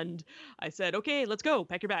 and I said, "Okay, let's go.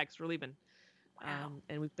 Pack your bags. We're leaving." Wow.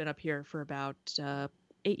 And we've been up here for about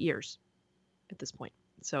 8 years at this point.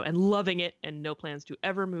 So, and loving it, and no plans to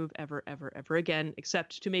ever move ever, ever, ever again,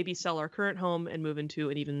 except to maybe sell our current home and move into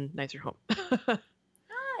an even nicer home.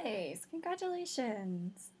 Nice.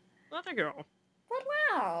 Congratulations. Well, thank you. But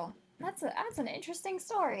wow, that's an interesting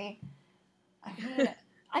story. I mean,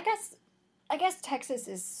 I guess I guess Texas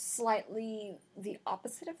is slightly the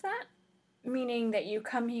opposite of that, meaning that you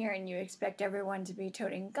come here and you expect everyone to be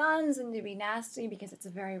toting guns and to be nasty because it's a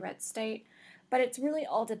very red state, but it really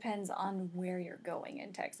all depends on where you're going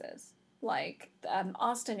in Texas. Like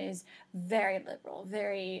Austin is very liberal,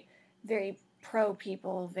 very pro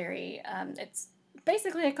people, very it's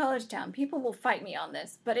basically a college town. People will fight me on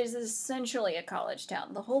this, but it is essentially a college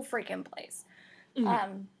town. The whole freaking place. Mhm.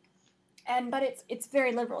 Um, and but it's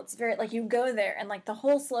very liberal. It's very like you go there and like the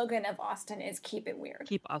whole slogan of Austin is keep it weird.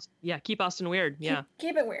 Keep Austin weird. Yeah.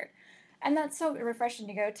 Keep it weird. And that's so refreshing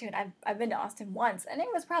to go to. And I've been to Austin once, and it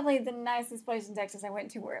was probably the nicest place in Texas I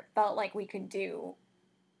went to where it felt like we could do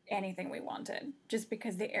anything we wanted just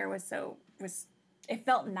because the air was so was it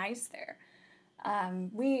felt nice there.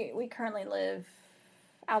 We currently live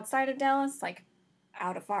outside of Dallas, like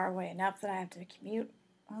out of far away enough that I have to commute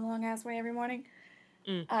a long ass way every morning.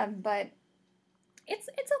 Mm. But it's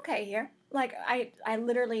okay here. Like I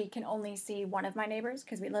literally can only see one of my neighbors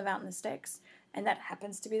because we live out in the sticks, and that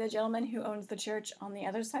happens to be the gentleman who owns the church on the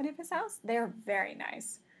other side of his house. They're very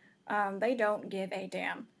nice. They don't give a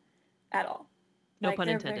damn at all. No Like pun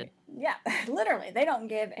they're intended. very, yeah, literally, they don't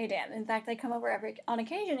give a damn. In fact, they come over every on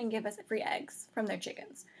occasion and give us free eggs from their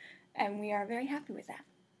chickens, and we are very happy with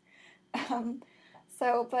that. Um,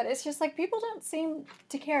 but it's just like people don't seem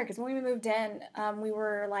to care because when we moved in, we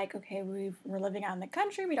were like, okay, we're living out in the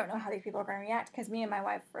country. We don't know how these people are going to react because me and my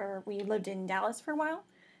wife, we lived in Dallas for a while,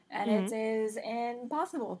 and Mm-hmm. it is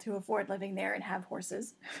impossible to afford living there and have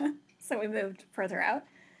horses. So we moved further out,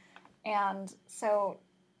 and so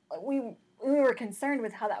we were concerned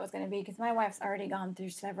with how that was going to be because my wife's already gone through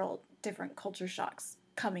several different culture shocks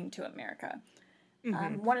coming to America.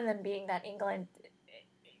 Mm-hmm. One of them being that England,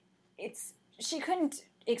 it's she couldn't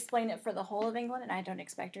explain it for the whole of England, and I don't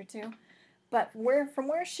expect her to. But from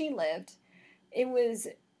where she lived,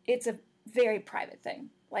 it's a very private thing.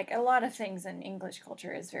 Like a lot of things in English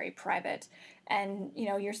culture is very private, and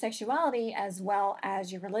your sexuality as well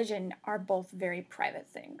as your religion are both very private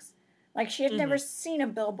things. Like she had Mm-hmm. never seen a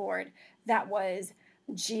billboard that was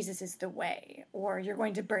Jesus is the way, or you're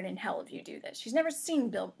going to burn in hell if you do this. She's never seen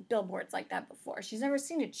billboards like that before. She's never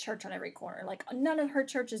seen a church on every corner. Like none of her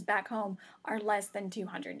churches back home are less than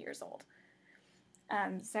 200 years old.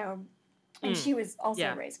 So, and Mm. she was also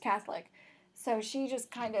Yeah. raised Catholic. So she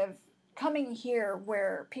just kind of coming here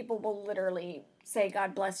where people will literally say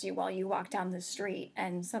God bless you while you walk down the street,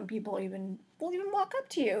 and some people even will even walk up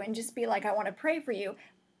to you and just be like, I want to pray for you.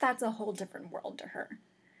 That's a whole different world to her.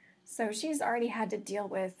 So she's already had to deal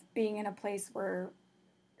with being in a place where,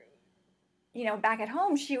 back at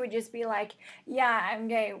home, she would just be like, "Yeah, I'm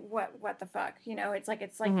gay. What the fuck?" It's like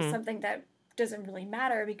Mm-hmm. something that doesn't really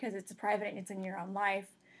matter because it's private and it's in your own life.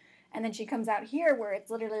 And then she comes out here where it's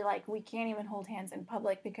literally like we can't even hold hands in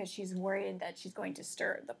public because she's worried that she's going to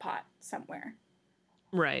stir the pot somewhere.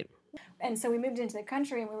 Right. And so we moved into the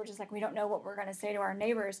country and we were just like, we don't know what we're going to say to our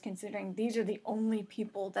neighbors considering these are the only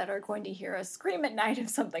people that are going to hear us scream at night if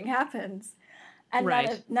something happens. And none Right.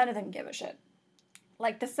 of none of them give a shit.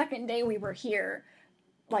 Like the second day we were here,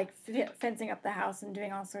 like fencing up the house and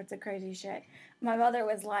doing all sorts of crazy shit, my mother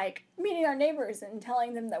was like meeting our neighbors and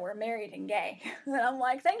telling them that we're married and gay. And I'm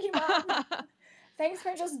like, thank you, Mom. Thanks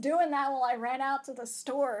for just doing that while I ran out to the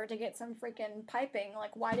store to get some freaking piping.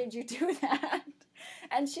 Like, why did you do that?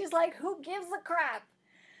 And she's like, who gives a crap?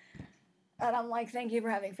 And I'm like, thank you for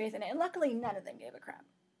having faith in it. And luckily, none of them gave a crap.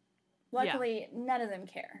 Yeah. Luckily, none of them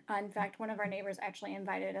care. In fact, one of our neighbors actually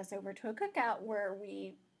invited us over to a cookout where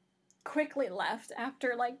we quickly left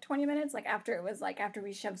after like 20 minutes. Like after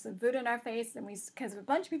we shoved some food in our face, and because a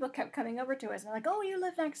bunch of people kept coming over to us and they're like, oh, you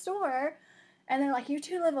live next door. And they're like, you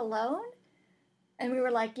two live alone? And we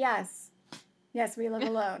were like, yes, we live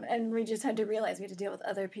alone. And we just had to realize we had to deal with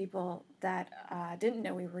other people that didn't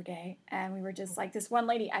know we were gay. And we were just like, this one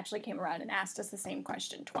lady actually came around and asked us the same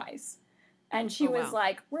question twice. And she Oh, was wow.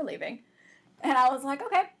 like, we're leaving. And I was like,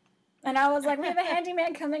 okay. And I was like, we have a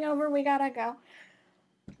handyman coming over. We gotta go.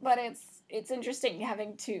 But it's interesting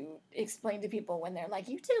having to explain to people when they're like,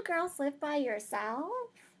 you two girls live by yourself?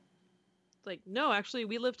 It's like, no, actually,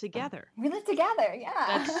 we live together. We live together, yeah.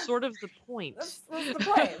 That's sort of the point. That's the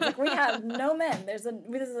point. It's like we have no men. This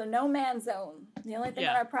is a no man zone. The only thing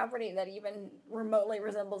on Yeah. our property that even remotely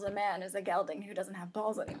resembles a man is a gelding who doesn't have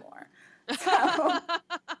balls anymore. So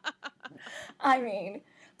I mean,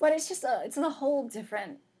 but it's a whole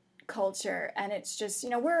different culture, and it's just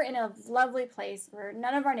we're in a lovely place where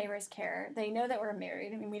none of our neighbors care. They know that we're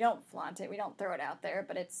married. I mean, we don't flaunt it, we don't throw it out there,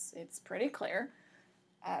 but it's pretty clear.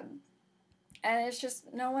 Um, and it's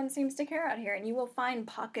just no one seems to care out here, and you will find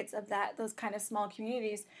pockets of those kind of small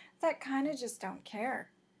communities that kind of just don't care.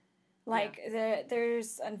 Like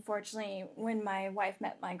there's unfortunately when my wife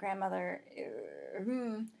met my grandmother,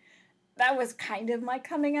 that was kind of my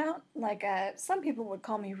coming out. Like some people would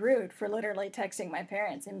call me rude for literally texting my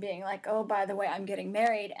parents and being like, oh, by the way, I'm getting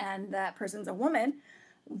married and that person's a woman.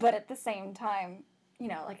 But at the same time,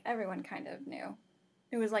 like everyone kind of knew.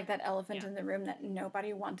 It was like that elephant Yeah. in the room that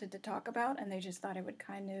nobody wanted to talk about, and they just thought it would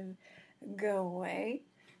kind of go away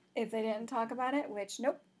if they didn't talk about it, which,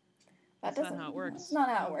 nope. That's not how it works. That's not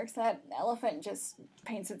how it works. That elephant just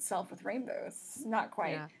paints itself with rainbows. Not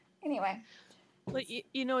quite. Yeah. Anyway. Like,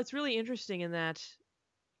 it's really interesting in that,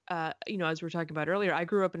 as we were talking about earlier, I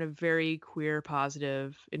grew up in a very queer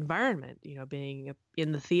positive environment, being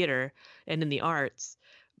in the theater and in the arts.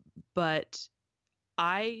 But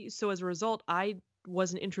so as a result, I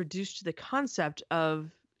wasn't introduced to the concept of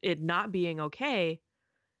it not being okay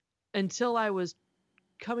until I was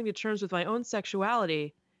coming to terms with my own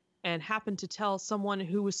sexuality and happened to tell someone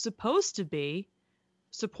who was supposed to be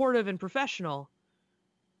supportive and professional,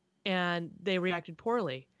 and they reacted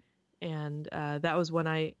poorly. And that was when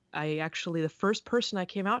I actually, the first person I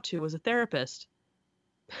came out to was a therapist.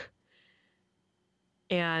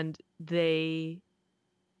 And they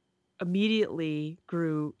immediately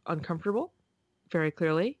grew uncomfortable, very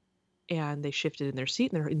clearly, and they shifted in their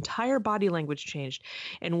seat and their entire body language changed.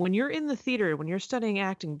 And when you're in the theater, when you're studying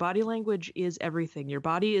acting, body language is everything. Your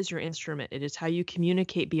body is your instrument. It is how you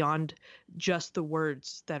communicate beyond just the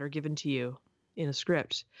words that are given to you in a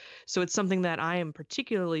script. So it's something that I am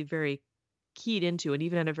particularly very keyed into, and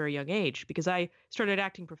even at a very young age, because I started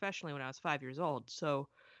acting professionally when I was 5 years old. So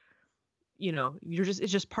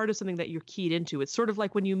it's just part of something that you're keyed into. It's sort of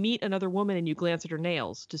like when you meet another woman and you glance at her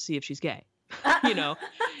nails to see if she's gay. you know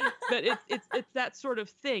but it's that sort of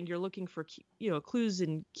thing. You're looking for clues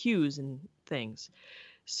and cues and things.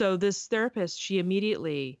 So this therapist, she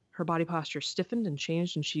immediately, her body posture stiffened and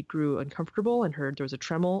changed, and she grew uncomfortable, and there was a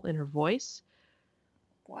tremble in her voice.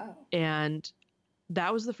 Wow. And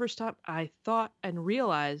that was the first time I thought and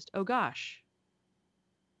realized, oh gosh,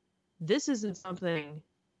 this isn't something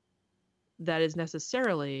that is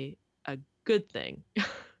necessarily a good thing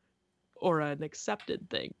or an accepted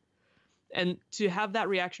thing. And to have that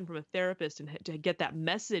reaction from a therapist and to get that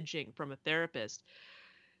messaging from a therapist,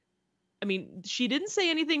 I mean, she didn't say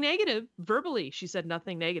anything negative verbally. She said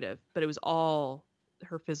nothing negative, but it was all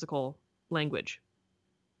her physical language.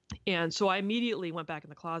 And so I immediately went back in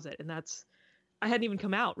the closet, and I hadn't even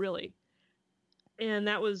come out really. And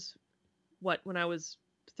that was when I was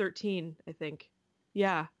 13, I think.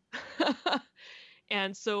 Yeah.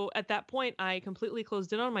 And so at that point, I completely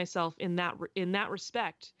closed in on myself in that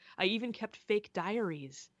respect. I even kept fake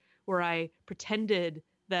diaries where I pretended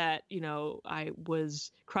that, I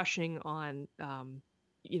was crushing on,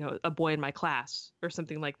 a boy in my class or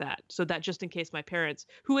something like that. So that just in case my parents,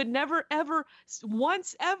 who had never, ever,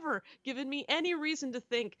 once ever given me any reason to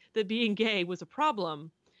think that being gay was a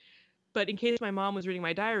problem, but in case my mom was reading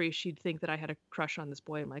my diary, she'd think that I had a crush on this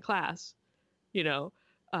boy in my class,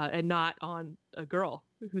 and not on a girl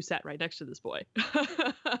who sat right next to this boy.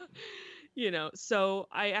 So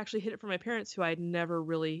I actually hid it from my parents, who I'd never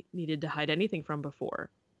really needed to hide anything from before.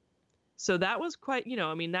 So that was quite,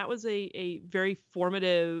 that was a very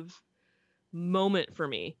formative moment for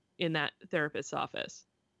me in that therapist's office.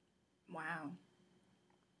 Wow.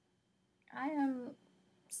 I am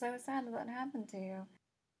so sad that happened to you.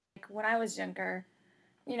 Like, when I was younger,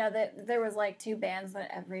 that there was like two bands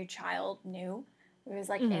that every child knew. It was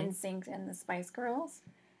like NSYNC and the Spice Girls.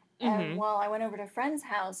 And while I went over to a friend's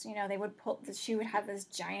house, they would she would have this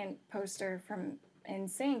giant poster from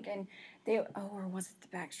NSYNC, and or was it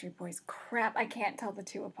the Backstreet Boys? Crap, I can't tell the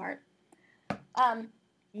two apart.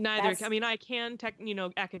 Neither. I mean, I can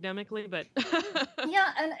academically, but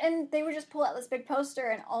yeah, and they would just pull out this big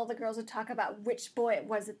poster, and all the girls would talk about which boy it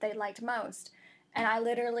was that they liked most. And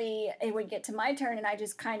it would get to my turn, and I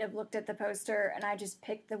just kind of looked at the poster, and I just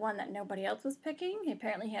picked the one that nobody else was picking.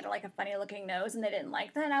 Apparently, he had like a funny looking nose, and they didn't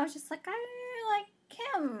like that. And I was just like, I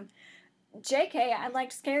like him. JK, I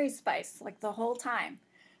liked Scary Spice like the whole time.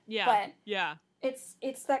 Yeah. But yeah.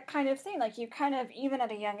 It's that kind of thing. Like, you kind of, even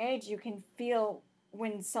at a young age, you can feel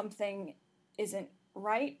when something isn't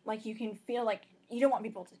right. Like, you can feel like you don't want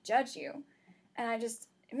people to judge you. And it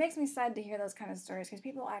makes me sad to hear those kind of stories, because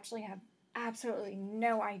people actually have absolutely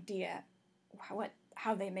no idea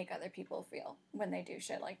how they make other people feel when they do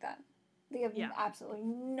shit like that. They have absolutely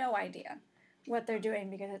no idea what they're doing,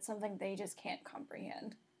 because it's something they just can't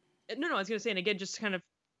comprehend. No, I was going to say, and again, just kind of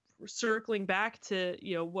circling back to,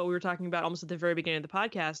 what we were talking about almost at the very beginning of the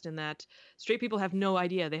podcast, in that straight people have no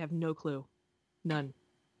idea. They have no clue. None.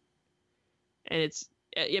 And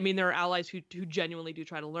there are allies who genuinely do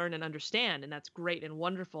try to learn and understand, and that's great and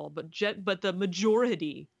wonderful. But the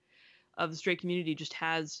majority of the straight community just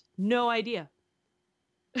has no idea.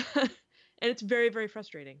 And it's very, very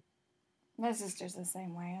frustrating. My sister's the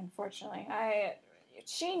same way, unfortunately.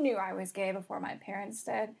 She knew I was gay before my parents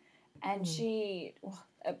did, and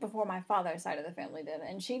before my father's side of the family did,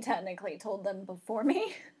 and she technically told them before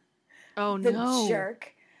me. Oh, the no.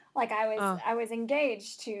 jerk. Like, I was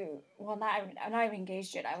engaged to, well, I'm not even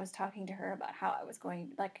engaged yet. I was talking to her about how I was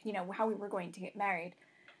going, how we were going to get married.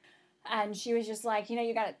 And she was just like,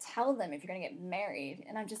 you got to tell them if you're going to get married.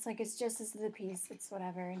 And I'm just like, it's just as the piece, it's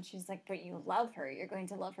whatever. And she's like, but you love her. You're going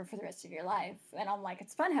to love her for the rest of your life. And I'm like,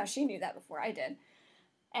 it's fun how she knew that before I did.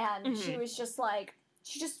 And she was just like,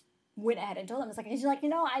 she just went ahead and told them. It's like, she's like,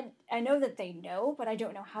 I know that they know, but I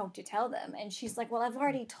don't know how to tell them. And she's like, well, I've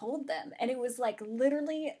already told them. And it was like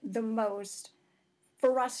literally the most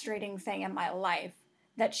frustrating thing in my life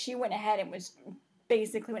that she went ahead and was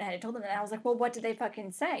basically went ahead and told them. And I was like, well, what did they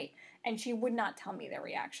fucking say? And she would not tell me their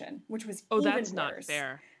reaction, which was Oh, even that's not worse.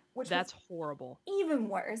 fair. Which That's was horrible. even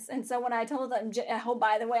worse. And so when I told them, oh,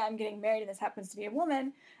 by the way, I'm getting married and this happens to be a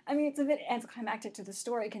woman, I mean, it's a bit anticlimactic to the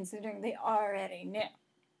story considering they already knew.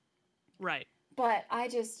 Right. But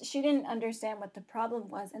she didn't understand what the problem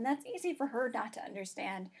was. And that's easy for her not to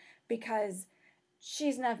understand because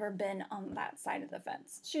she's never been on that side of the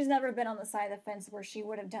fence. She's never been on the side of the fence where she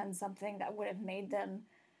would have done something that would have made them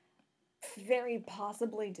very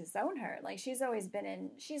possibly disown her. Like she's always been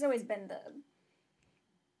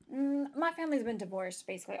my family's been divorced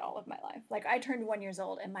basically all of my life. Like I turned 1 year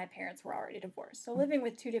old and my parents were already divorced. So living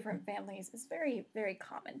with two different families is very, very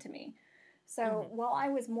common to me. So while I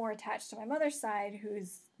was more attached to my mother's side,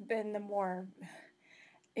 who's been the more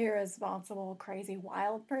irresponsible, crazy,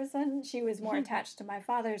 wild person, she was more attached to my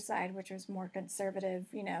father's side, which was more conservative.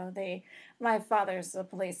 My father's a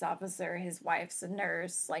police officer, his wife's a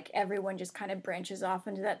nurse. Like everyone just kind of branches off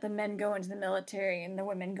into that. The men go into the military and the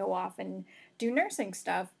women go off and do nursing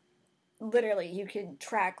stuff. Literally, you could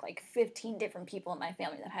track like 15 different people in my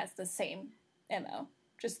family that has the same MO,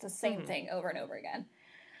 just the same thing over and over again.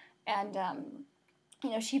 And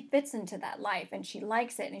she fits into that life and she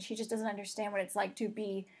likes it, and she just doesn't understand what it's like to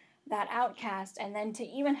be that outcast, and then to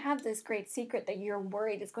even have this great secret that you're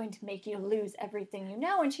worried is going to make you lose everything you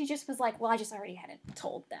know. And she just was like, well, I just already hadn't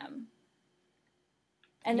told them.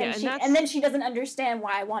 And then she doesn't understand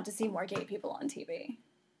why I want to see more gay people on TV.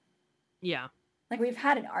 Yeah. Like, we've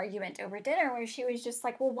had an argument over dinner where she was just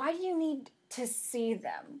like, well, why do you need to see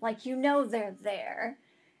them? Like, they're there.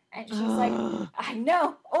 And she's like, I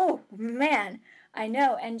know. Oh, man. I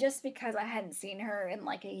know. And just because I hadn't seen her in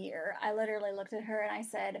like a year, I literally looked at her and I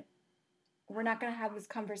said, we're not going to have this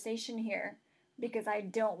conversation here because I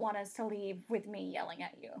don't want us to leave with me yelling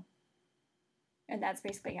at you. And that's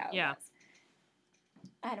basically how it was.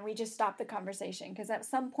 And we just stopped the conversation because at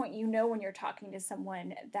some point, when you're talking to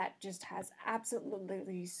someone that just has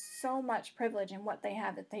absolutely so much privilege in what they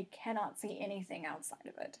have that they cannot see anything outside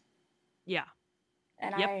of it. Yeah.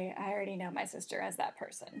 And I already know my sister as that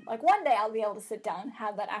person. Like one day I'll be able to sit down and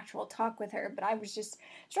have that actual talk with her. But I was just,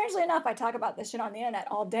 strangely enough, I talk about this shit on the internet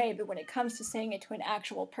all day. But when it comes to saying it to an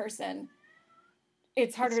actual person,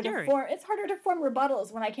 it's harder to form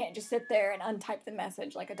rebuttals when I can't just sit there and untype the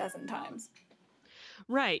message like a dozen times.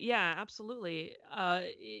 Right. Yeah, absolutely.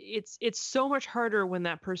 It's so much harder when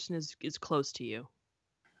that person is close to you.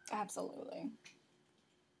 Absolutely.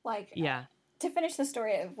 Like, yeah. To finish the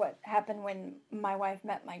story of what happened when my wife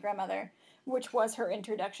met my grandmother, which was her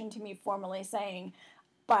introduction to me formally saying,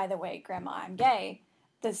 by the way, Grandma, I'm gay.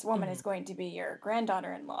 This woman is going to be your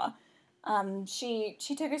granddaughter-in-law. She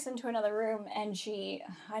took us into another room, and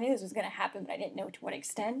I knew this was going to happen, but I didn't know to what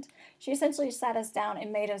extent. She essentially sat us down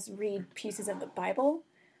and made us read pieces of the Bible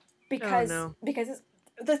because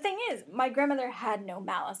the thing is, my grandmother had no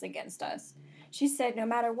malice against us. She said, no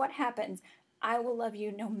matter what happens, I will love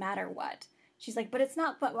you no matter what. She's like, but it's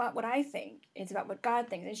not about what I think. It's about what God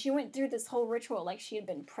thinks. And she went through this whole ritual like she had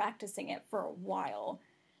been practicing it for a while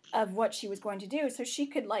of what she was going to do. So she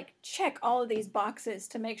could like check all of these boxes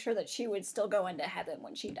to make sure that she would still go into heaven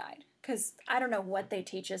when she died. Because I don't know what they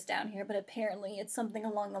teach us down here, but apparently it's something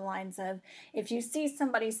along the lines of if you see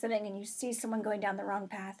somebody sitting and you see someone going down the wrong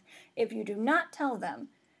path, if you do not tell them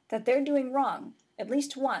that they're doing wrong at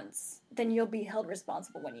least once, then you'll be held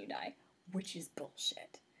responsible when you die. Which is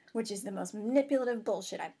bullshit. Which is the most manipulative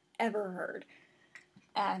bullshit I've ever heard.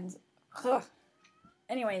 And,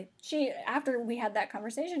 anyway, after we had that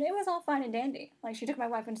conversation, it was all fine and dandy. Like, she took my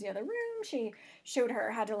wife into the other room, she showed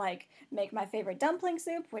her how to, like, make my favorite dumpling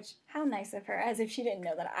soup, which, how nice of her, as if she didn't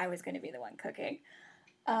know that I was going to be the one cooking.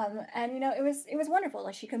 And, it was wonderful.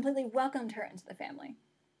 Like, she completely welcomed her into the family.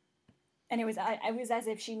 And it was as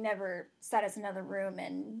if she never sat us in another room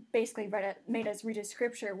and basically made us read a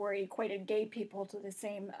scripture where he equated gay people to the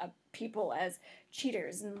same people as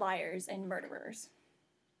cheaters and liars and murderers.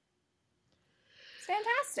 It's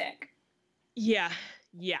fantastic. Yeah.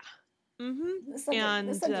 The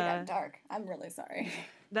subject got dark. I'm really sorry.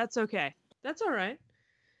 That's okay. That's all right.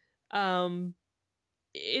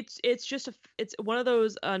 It's one of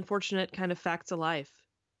those unfortunate kind of facts of life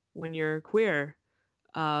when you're queer.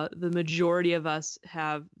 The majority of us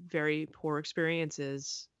have very poor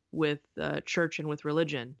experiences with church and with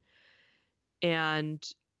religion. And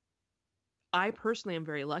I personally am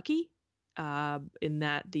very lucky in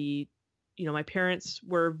that the my parents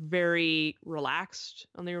were very relaxed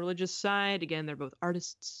on the religious side. Again, they're both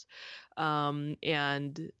artists,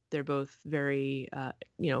 and they're both very,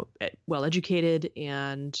 well educated.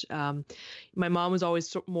 And my mom was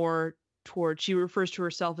always more toward. She refers to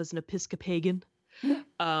herself as an Episcopalian.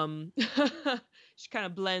 Um, she kind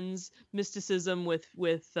of blends mysticism with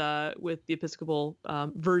the Episcopal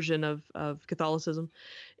version of Catholicism.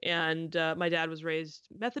 And my dad was raised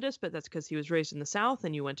Methodist, but that's because he was raised in the South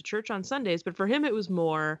and you went to church on Sundays. But for him, it was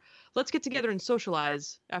more, let's get together and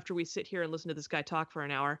socialize after we sit here and listen to this guy talk for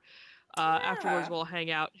an hour. Afterwards, we'll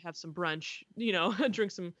hang out, have some brunch,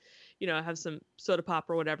 drink some, have some soda pop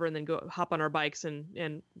or whatever, and then go hop on our bikes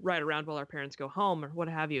and ride around while our parents go home or what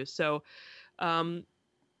have you. So, and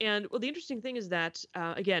well, the interesting thing is that,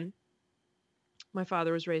 again, my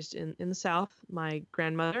father was raised in the South. My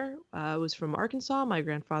grandmother was from Arkansas. My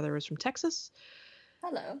grandfather was from Texas.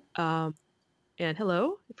 Hello. And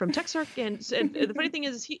hello from Texarkana. And the funny thing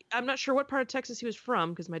is, I'm not sure what part of Texas he was from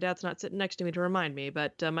because my dad's not sitting next to me to remind me.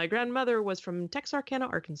 But my grandmother was from Texarkana,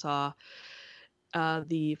 Arkansas. For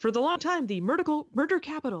the long time, the murder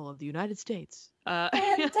capital of the United States.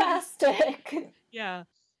 Fantastic. Yeah.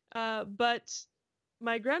 But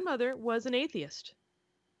my grandmother was an atheist.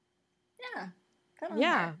 Yeah.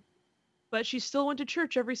 Yeah. But she still went to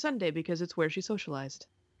church every Sunday because it's where she socialized.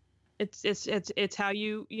 It's how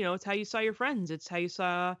it's how you saw your friends. It's how you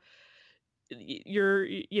saw your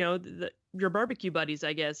your barbecue buddies,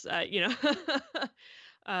 I guess.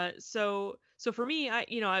 So for me,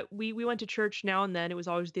 we went to church now and then. It was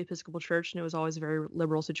always the Episcopal Church, and it was always a very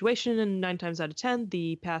liberal situation. And 9 times out of 10,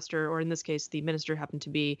 the pastor, or in this case, the minister, happened to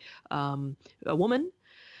be a woman.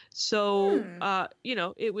 So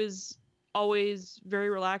it was always very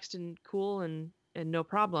relaxed and cool and no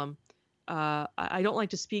problem. I don't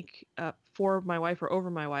like to speak for my wife or over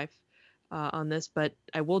my wife on this, but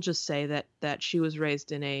I will just say that she was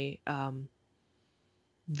raised in a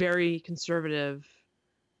very conservative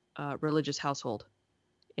religious household,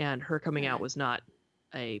 and her coming out was not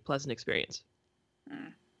a pleasant experience.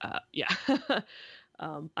 Yeah.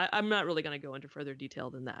 I'm not really going to go into further detail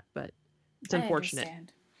than that, but it's unfortunate.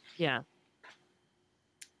 Yeah.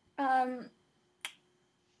 But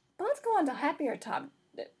let's go on to happier tops.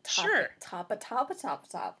 Sure. Tops.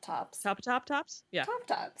 Yeah.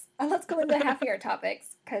 Tops. Let's go into happier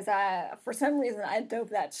topics because for some reason I dove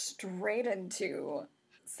that straight into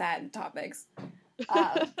sad topics.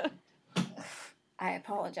 I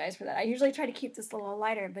apologize for that. I usually try to keep this a little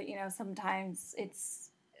lighter, but sometimes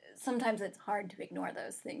it's hard to ignore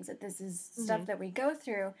those things. That this is stuff that we go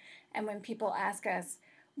through, and when people ask us,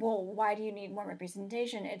 well, why do you need more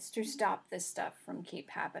representation? It's to stop this stuff from keep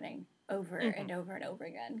happening over and over and over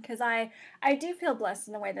again. Because I do feel blessed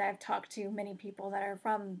in the way that I've talked to many people that are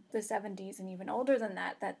from the 70s and even older than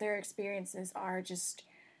that their experiences are just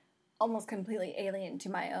almost completely alien to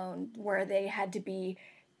my own, where they had to be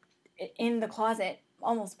in the closet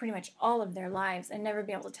almost pretty much all of their lives and never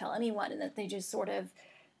be able to tell anyone, and that they just sort of,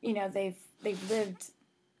 they've lived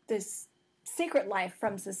this secret life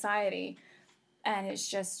from society. And it's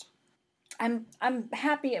just, I'm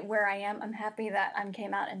happy at where I am. I'm happy that I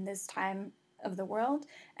came out in this time of the world,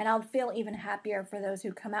 and I'll feel even happier for those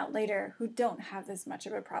who come out later who don't have this much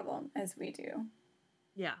of a problem as we do.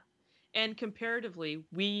 Yeah, and comparatively,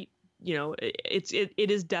 it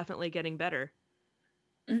is definitely getting better.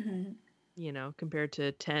 Compared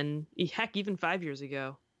to 10, heck, even 5 years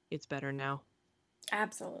ago, it's better now.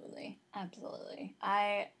 Absolutely.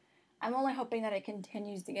 I'm only hoping that it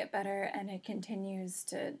continues to get better and it continues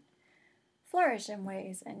to flourish in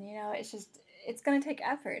ways. And, it's going to take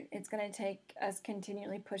effort. It's going to take us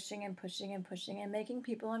continually pushing and pushing and pushing and making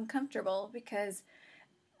people uncomfortable, because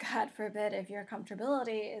God forbid if your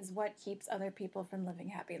comfortability is what keeps other people from living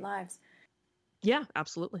happy lives. Yeah,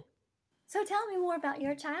 absolutely. So tell me more about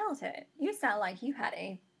your childhood. You sound like you had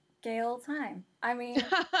a gay old time. I mean,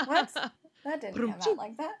 what? That didn't come out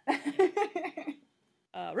like that.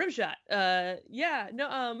 Rimshot. Yeah,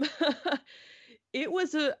 no, it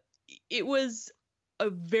was a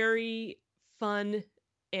very fun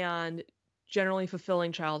and generally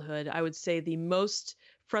fulfilling childhood. I would say the most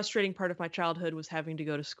frustrating part of my childhood was having to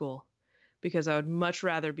go to school, because I would much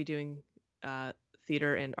rather be doing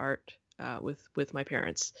theater and art with my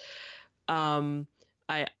parents. And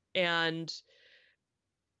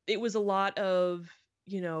it was a lot of,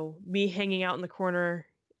 me hanging out in the corner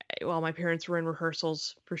while my parents were in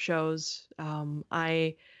rehearsals for shows.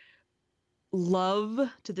 I love,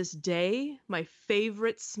 to this day, my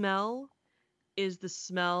favorite smell is the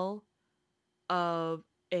smell of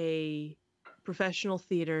a professional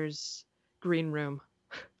theater's green room,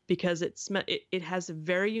 because it has a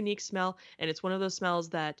very unique smell, and it's one of those smells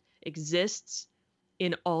that exists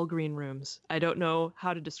in all green rooms. I don't know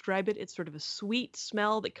how to describe it. It's sort of a sweet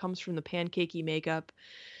smell that comes from the pancakey makeup,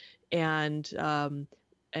 and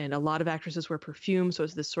a lot of actresses wear perfume, so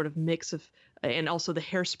it's this sort of mix of, and also the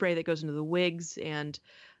hairspray that goes into the wigs, and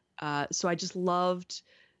so I just loved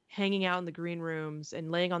hanging out in the green rooms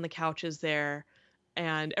and laying on the couches there.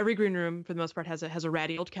 And every green room, for the most part, has a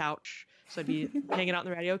radioed couch. So I'd be hanging out on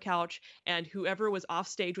the radio couch, and whoever was off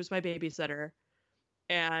stage was my babysitter.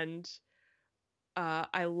 And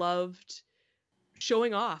I loved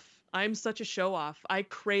showing off. I'm such a show off. I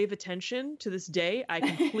crave attention to this day. I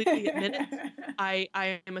completely admit it.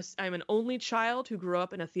 I'm an only child who grew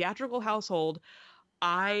up in a theatrical household.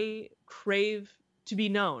 I crave to be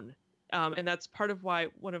known. And that's part of why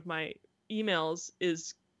one of my emails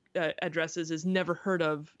is addresses is never heard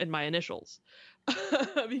of in my initials.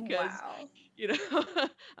 Because,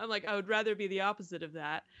 I'm like, I would rather be the opposite of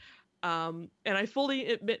that. And I fully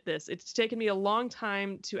admit this. It's taken me a long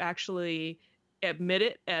time to actually admit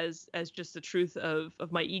it as just the truth of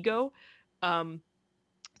my ego.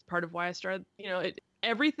 It's part of why I started,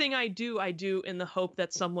 everything I do in the hope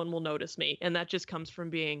that someone will notice me. And that just comes from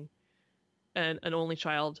being an only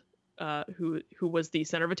child who was the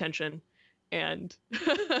center of attention and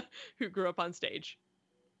who grew up on stage.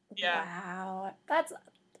 Yeah. Wow. That's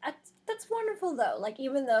wonderful though. Like,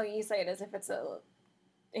 even though you say it as if it's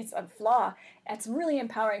a flaw, it's really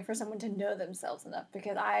empowering for someone to know themselves enough,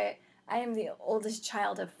 because I am the oldest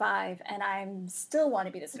child of 5, and I still want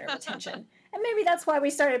to be the center of attention. And maybe that's why we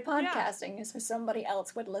started podcasting, is so somebody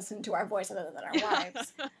else would listen to our voice other than our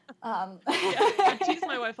wives. I tease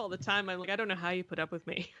my wife all the time. I'm like, I don't know how you put up with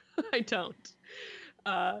me. I don't.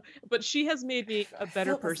 But she has made me a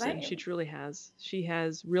better person. She truly has. She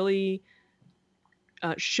has really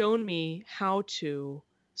shown me how to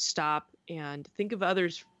stop and think of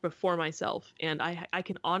others before myself. And I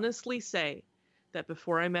can honestly say that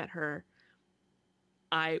before I met her,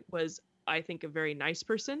 I was, I think, a very nice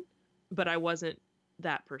person, but I wasn't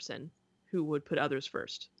that person who would put others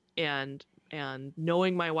first. And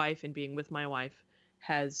knowing my wife and being with my wife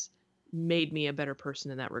has made me a better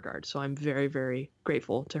person in that regard. So I'm very, very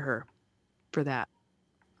grateful to her for that.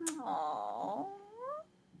 Aww.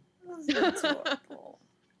 That's adorable.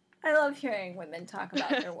 I love hearing women talk about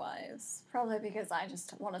their wives. Probably because I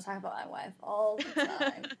just want to talk about my wife all the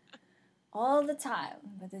time. All the time.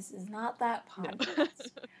 But this is not that podcast. No.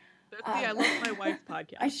 That's the I Love My Wife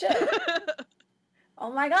podcast. I should.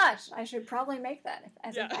 Oh my gosh. I should probably make that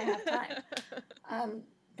if I have time.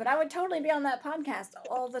 But I would totally be on that podcast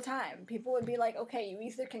all the time. People would be like, okay, you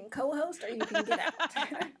either can co-host or you can get out.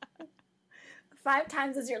 5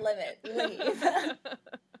 times is your limit. Leave.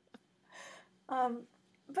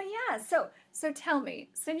 But yeah, so tell me,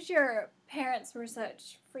 since your parents were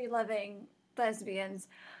such free-loving lesbians,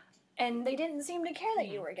 and they didn't seem to care that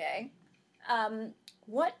you were gay,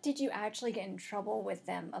 what did you actually get in trouble with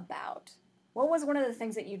them about? What was one of the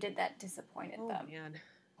things that you did that disappointed them?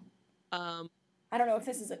 Oh, man. I don't know if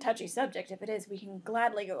this is a touchy subject. If it is, we can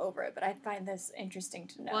gladly go over it, but I find this interesting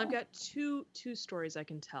to know. Well, I've got two stories I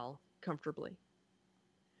can tell comfortably.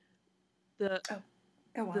 Go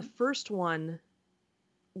on. The first one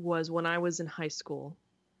was when I was in high school.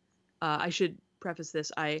 I should preface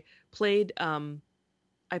this. I played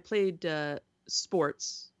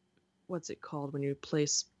sports. What's it called when you play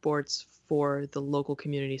sports for the local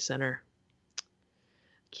community center?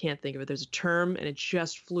 Can't think of it. There's a term, and it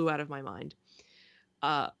just flew out of my mind.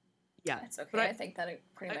 Yeah. It's okay. I think that it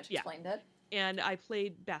pretty much explained it. And I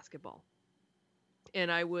played basketball.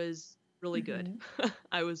 And I was really good.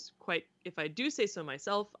 I was quite, if I do say so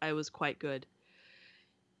myself, I was quite good.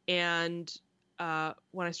 And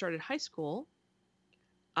when I started high school,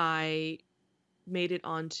 I made it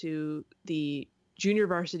onto the junior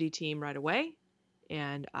varsity team right away.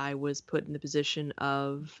 And I was put in the position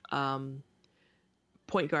of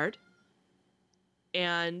point guard.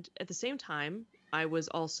 And at the same time, I was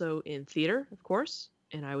also in theater, of course,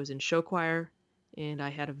 and I was in show choir, and I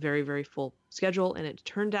had a very, very full schedule. And it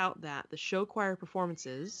turned out that the show choir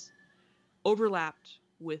performances overlapped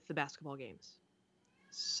with the basketball games.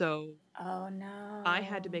 So oh no, I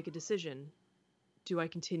had to make a decision. Do I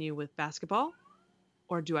continue with basketball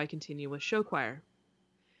or do I continue with show choir?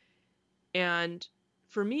 And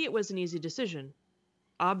for me, it was an easy decision.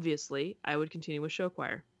 Obviously, I would continue with show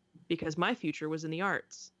choir because my future was in the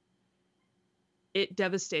arts. It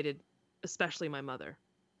devastated, especially my mother,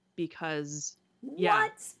 because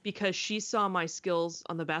because she saw my skills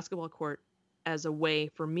on the basketball court as a way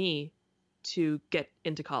for me to get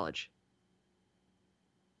into college.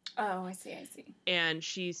 Oh, I see. I see. And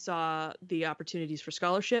she saw the opportunities for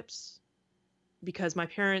scholarships because my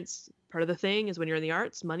parents, part of the thing is when you're in the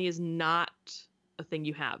arts, money is not a thing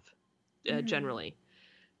you have Mm-hmm. generally.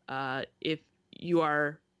 If you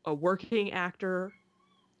are a working actor,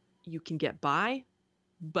 you can get by,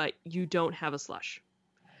 but you don't have a slush.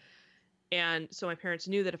 And so my parents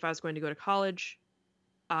knew that if I was going to go to college,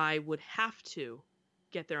 I would have to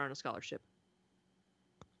get there on a scholarship.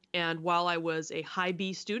 And while I was a high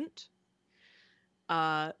B student,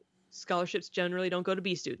 uh, scholarships generally don't go to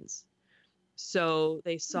B students. So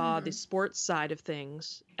they saw the Mm-hmm. sports side of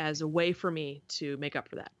things as a way for me to make up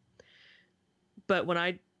for that. But when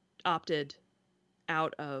I opted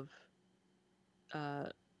out of, uh,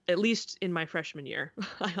 at least in my freshman year,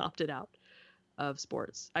 I opted out of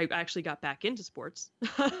sports. I actually got back into sports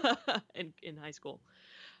in high school,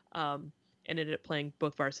 and ended up playing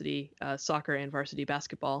both varsity soccer and varsity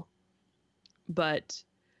basketball. But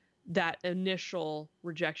that initial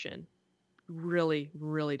rejection really,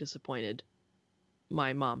 really disappointed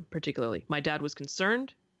my mom, particularly. My dad was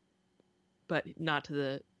concerned, but not to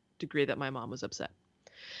the degree that my mom was upset.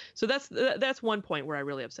 So that's one point where I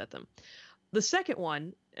really upset them. The second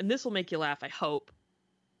one, and this will make you laugh, I hope,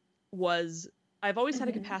 was I've always had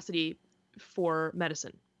a Mm-hmm. capacity for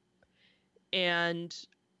medicine. And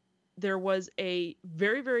there was a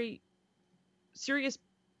very, very serious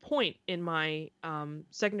point in my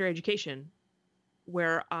secondary education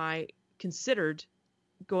where I considered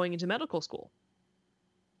going into medical school.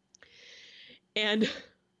 And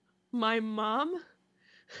my mom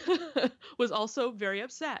was also very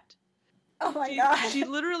upset. Oh my She God.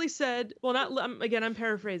 literally said, well, not again, I'm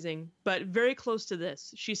paraphrasing, but very close to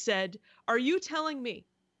this. She said, "Are you telling me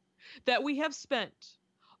that we have spent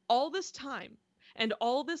all this time and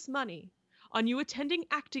all this money on you attending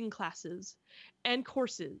acting classes and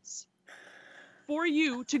courses for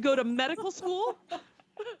you to go to medical school?"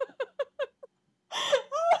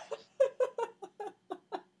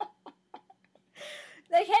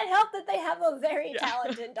 They can't help that they have a very Yeah.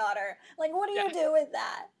 talented daughter. Like, what do Yeah. you do with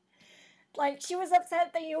that? Like, she was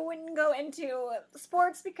upset that you wouldn't go into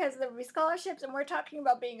sports because there would be scholarships, and we're talking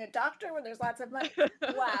about being a doctor where there's lots of money.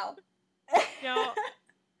 Wow. Now,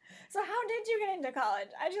 So, how did you get into college?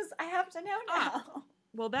 I have to know ah, now.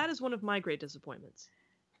 well, that is one of my great disappointments.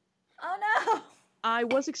 Oh no. I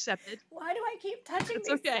was accepted. Why do I keep touching It's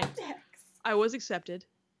these okay. subjects? I was accepted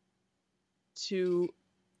to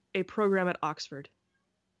a program at Oxford,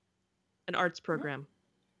 an arts program,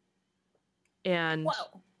 and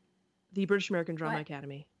Whoa. the British American Drama What?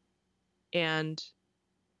 Academy. And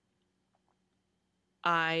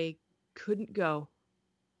I couldn't go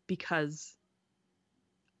because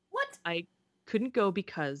What? I couldn't go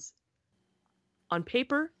because on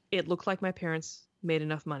paper, it looked like my parents made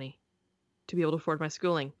enough money to be able to afford my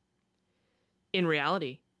schooling. In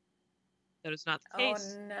reality, that is not the Oh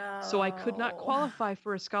case. So I could not no. qualify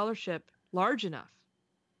for a scholarship large enough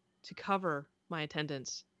to cover my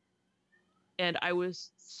attendance. And I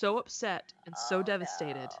was so upset and so Oh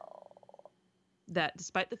devastated no. that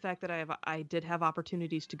despite the fact that I did have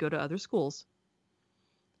opportunities to go to other schools,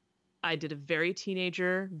 I did a very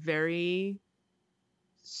teenager, very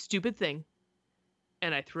stupid thing,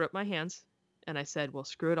 and I threw up my hands and I said, well,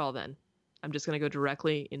 screw it all then. I'm just going to go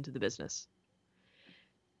directly into the business.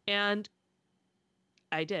 And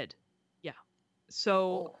I did. Yeah.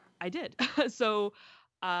 So Oh. I did. So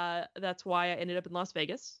that's why I ended up in Las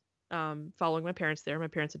Vegas, following my parents there. My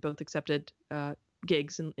parents had both accepted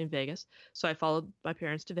gigs in Vegas. So I followed my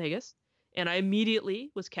parents to Vegas, and I immediately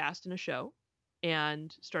was cast in a show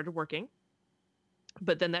and started working.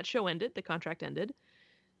 But then that show ended, the contract ended,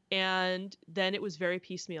 and then it was very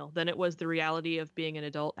piecemeal. Then it was the reality of being an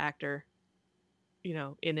adult actor, in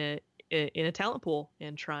a talent pool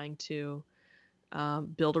and trying to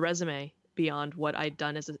build a resume beyond what I'd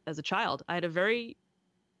done as a child. I had a very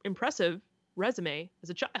impressive resume as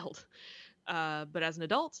a child, but as an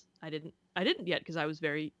adult, I didn't yet because I was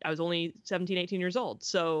only 17, 18 years old.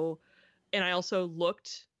 So, and I also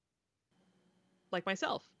looked like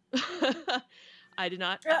myself. I did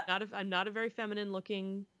not. I'm not a very feminine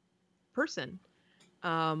looking person.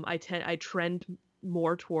 I trend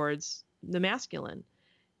more towards the masculine,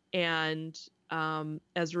 and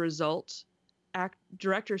as a result,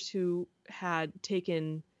 directors who had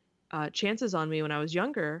taken chances on me when I was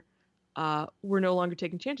younger were no longer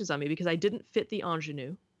taking chances on me because I didn't fit the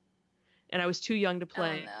ingenue, and I was too young to Oh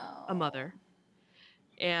play a no. mother.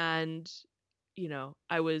 And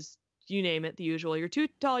I was, you name it, the usual. You're too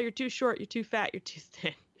tall. You're too short. You're too fat. You're too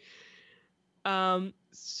thin.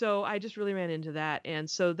 So I just really ran into that, and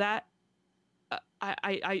so that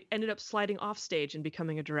I ended up sliding off stage and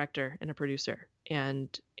becoming a director and a producer,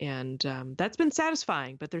 and that's been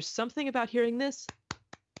satisfying. But there's something about hearing this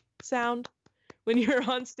sound when you're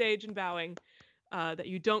on stage and bowing that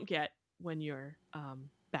you don't get when you're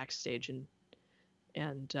backstage and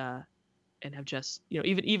have just, you know,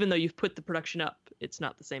 even though you've put the production up, it's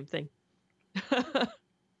not the same thing.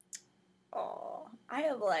 Oh, I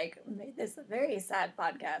have like made this a very sad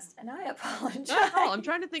podcast, and I apologize. I'm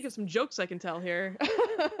trying to think of some jokes I can tell here.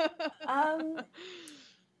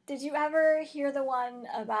 Did you ever hear the one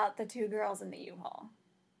about the two girls in the U-Haul?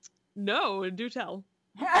 No, do tell.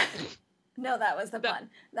 No, that was the pun.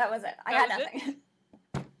 That was it. I got nothing.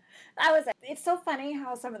 That was it. It's so funny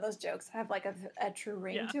how some of those jokes have like a true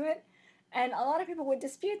ring to it. And a lot of people would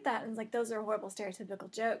dispute that and like, those are horrible stereotypical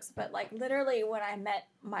jokes. But like, literally when I met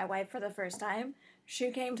my wife for the first time,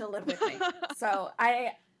 she came to live with me. So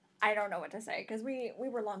I don't know what to say, because we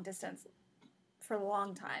were long distance for a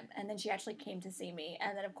long time. And then she actually came to see me.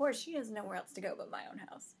 And then of course she has nowhere else to go but my own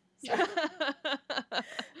house.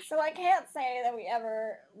 So I can't say that we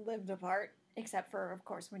ever lived apart, except for, of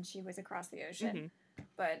course, when she was across the ocean.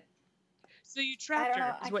 But so you trapped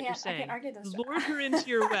her, is what you're saying. I can't argue those. Lured her into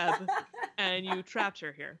your web, and you trapped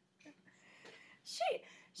her here.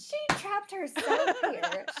 She trapped her so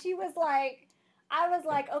here. She was like, I was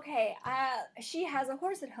like, okay, she has a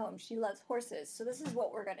horse at home. She loves horses. So this is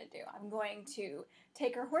what we're going to do. I'm going to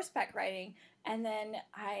take her horseback riding, and then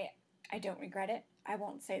I don't regret it. I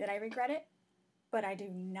won't say that I regret it, but I do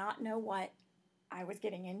not know what I was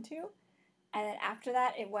getting into. And then after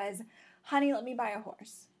that, it was, honey, let me buy a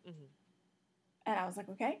horse. Mm-hmm. And I was like,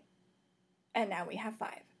 okay. And now we have 5.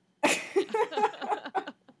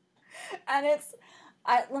 And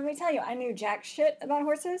let me tell you, I knew jack shit about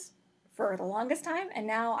horses for the longest time, and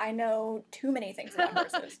now I know too many things about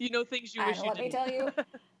horses. You know things you wish you didn't. Let me tell you,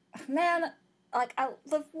 man, like,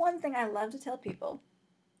 the one thing I love to tell people,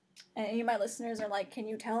 and any of my listeners are like, can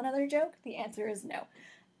you tell another joke? The answer is no.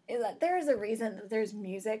 Is that there is a reason that there's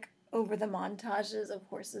music over the montages of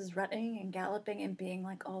horses running and galloping and being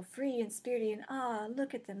like all free and spirited and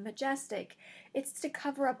look at them, majestic. It's to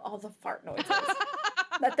cover up all the fart noises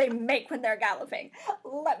that they make when they're galloping.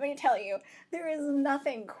 Let me tell you, there is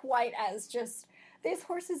nothing quite as just, these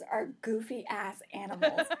horses are goofy ass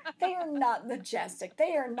animals. They are not majestic.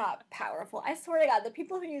 They are not powerful. I swear to God, the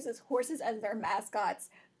people who use horses as their mascots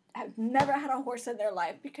have never had a horse in their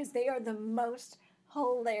life, because they are the most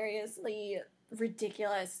hilariously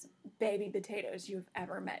ridiculous baby potatoes you've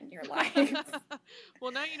ever met in your life.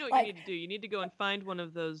 Well, now you know what you need to do. You need to go and find one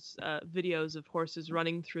of those videos of horses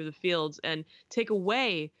running through the fields and take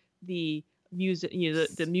away the music,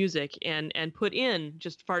 the music, and put in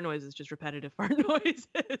just fart noises, just repetitive fart noises.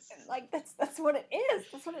 Like that's what it is.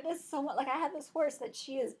 That's what it is so much. Like, I had this horse that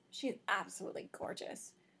she's absolutely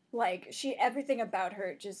gorgeous. Like, everything about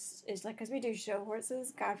her just is like, because we do show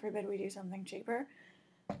horses, God forbid we do something cheaper.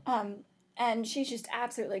 And she's just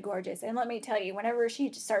absolutely gorgeous. And let me tell you, whenever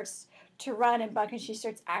she starts to run and buck and she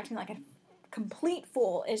starts acting like a complete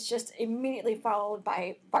fool, it's just immediately followed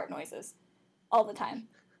by fart noises all the time.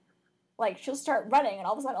 Like, she'll start running and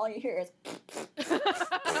all of a sudden all you hear is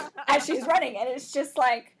as she's running. And it's just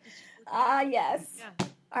like, yes,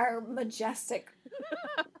 our majestic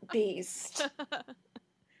beast.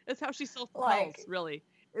 That's how she self-propels, really.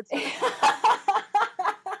 It's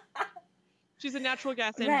she's a natural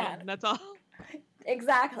gas engine. That's all.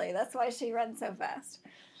 Exactly. That's why she runs so fast.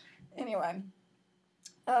 Anyway.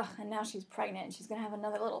 And now she's pregnant and she's going to have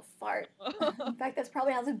another little fart. In fact, that's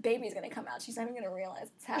probably how the baby's going to come out. She's not even going to realize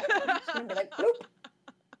it's happening. She's going to be like, boop.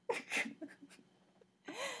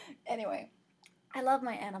 Anyway, I love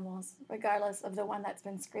my animals, regardless of the one that's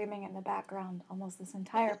been screaming in the background almost this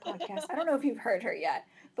entire podcast. I don't know if you've heard her yet,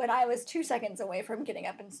 but I was 2 seconds away from getting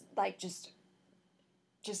up and like just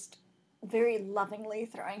very lovingly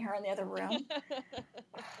throwing her in the other room.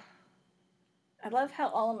 I love how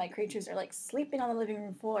all of my creatures are like sleeping on the living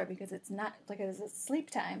room floor, because it's not like it's sleep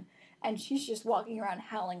time, and she's just walking around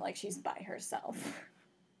howling like she's by herself.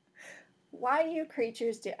 Why do you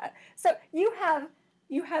creatures do that? So you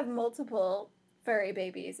have multiple furry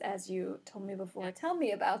babies, as you told me before. Tell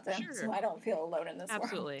me about them, so I don't feel alone in this world.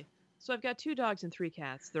 Absolutely. So I've got 2 dogs and 3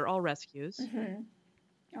 cats. They're all rescues.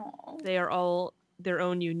 Mm-hmm. Aww. They are all their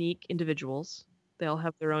own unique individuals. They all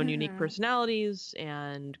have their own unique personalities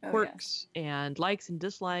and quirks and likes and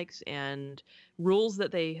dislikes and rules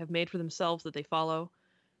that they have made for themselves that they follow.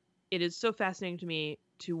 It is so fascinating to me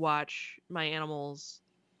to watch my animals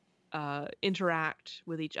interact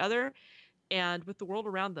with each other and with the world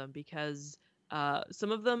around them, because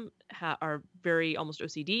some of them are very almost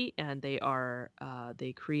OCD, and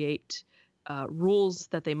they create rules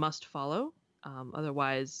that they must follow.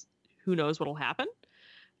 Otherwise, who knows what'll happen.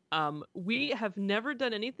 We have never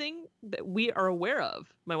done anything that we are aware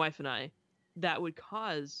of, my wife and I, that would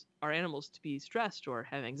cause our animals to be stressed or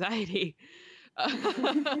have anxiety.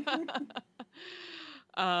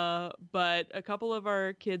 But a couple of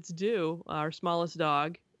our kids do. Our smallest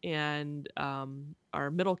dog and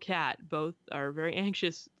our middle cat both are very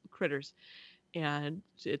anxious critters. And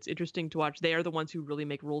it's interesting to watch. They are the ones who really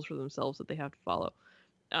make rules for themselves that they have to follow.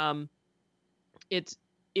 It's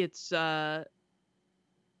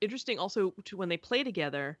interesting also to when they play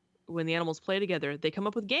together, when the animals play together, they come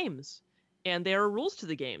up with games. And there are rules to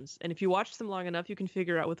the games. And if you watch them long enough, you can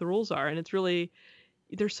figure out what the rules are. And it's really,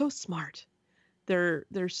 they're so smart. They're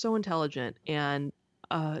so intelligent. And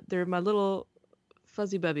they're my little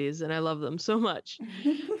fuzzy bubbies, and I love them so much.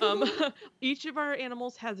 Each of our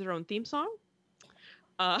animals has their own theme song.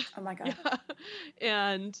 Oh my God. Yeah.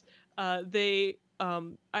 And they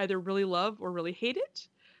either really love or really hate it.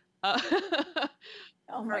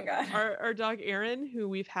 Oh my God. Our dog Erin, who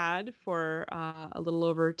we've had for a little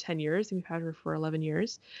over 10 years, and we've had her for 11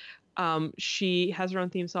 years, she has her own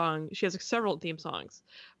theme song. She has several theme songs,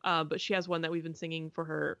 but she has one that we've been singing for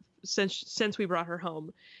her since we brought her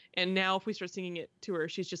home. And now if we start singing it to her,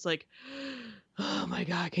 she's just like, oh my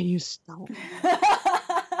God, can you stop?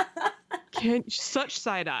 Such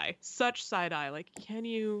side eye. Like, can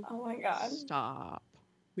you oh my God. stop?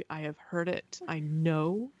 I have heard it. I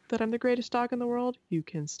know that I'm the greatest dog in the world. You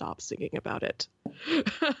can stop singing about it.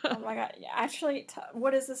 Oh my God. Yeah, actually,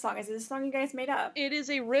 what is the song? Is it a song you guys made up? It is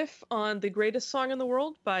a riff on The Greatest Song in the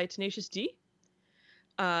World by Tenacious D.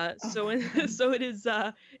 So it is,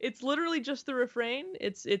 it's literally just the refrain.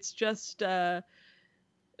 It's just,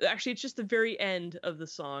 actually, it's just the very end of the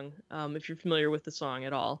song, if you're familiar with the song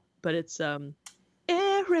at all. But it's, Erin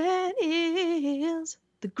is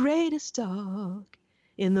the greatest dog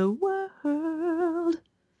in the world.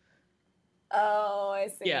 Oh, I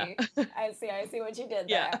see. Yeah. I see what you did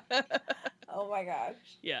there. Yeah. Oh my gosh.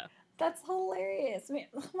 Yeah. That's hilarious. I mean,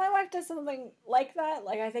 my wife does something like that.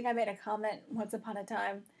 Like, I think I made a comment once upon a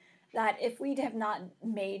time that if we'd have not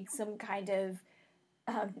made some kind of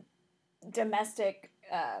domestic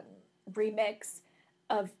remix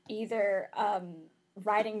of either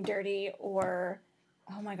Riding Dirty or,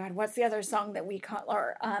 oh my God, what's the other song that we call,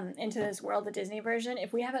 or Into This World, the Disney version?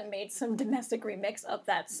 If we haven't made some domestic remix of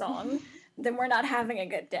that song, then we're not having a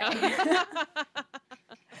good day.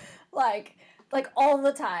 like all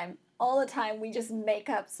the time we just make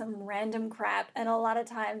up some random crap. And a lot of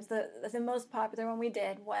times the most popular one we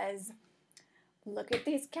did was, look at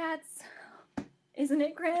these cats, isn't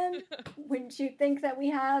it grand? Wouldn't you think that we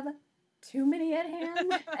have too many at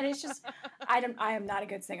hand? And it's just, I am not a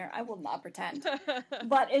good singer. I will not pretend.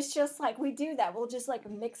 But it's just like, we do that. We'll just like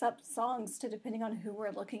mix up songs to depending on who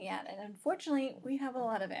we're looking at. And unfortunately, we have a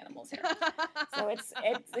lot of animals here. So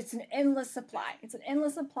it's an endless supply. It's an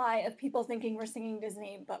endless supply of people thinking we're singing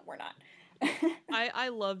Disney, but we're not. I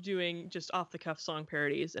love doing just off the cuff song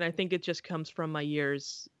parodies. And I think it just comes from my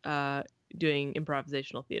years doing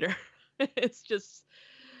improvisational theater. It's just,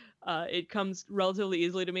 it comes relatively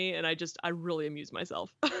easily to me, and I really amuse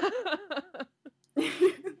myself.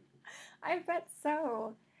 I bet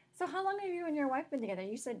so. So how long have you and your wife been together?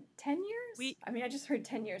 You said 10 years? I mean, I just heard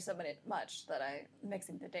 10 years so much that I'm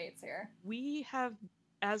mixing the dates here. We have,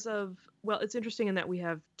 it's interesting in that we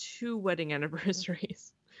have 2 wedding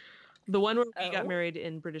anniversaries. The one where we got married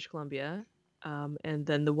in British Columbia, and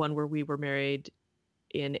then the one where we were married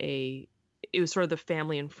it was sort of the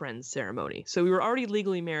family and friends ceremony. So we were already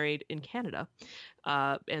legally married in Canada.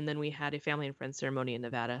 And then we had a family and friends ceremony in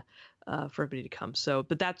Nevada for everybody to come.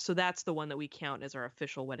 But that's the one that we count as our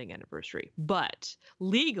official wedding anniversary. But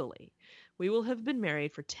legally, we will have been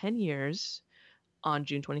married for 10 years on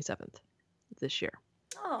June 27th this year.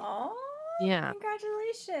 Oh, yeah.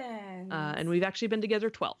 Congratulations. And we've actually been together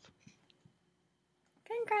 12.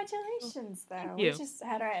 Congratulations, though. Thank you. We just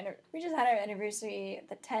had our anniversary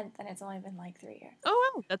the 10th, and it's only been like 3 years.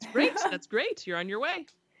 Oh, wow. That's great. That's great. You're on your way.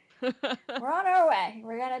 We're on our way.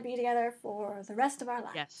 We're going to be together for the rest of our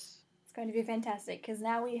lives. Yes. It's going to be fantastic, because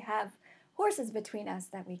now we have horses between us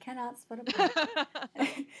that we cannot split apart.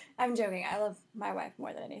 I'm joking. I love my wife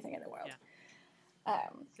more than anything in the world. Yeah.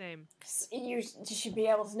 Same. You should be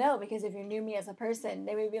able to know, because if you knew me as a person,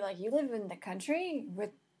 they would be like, you live in the country with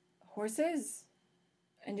horses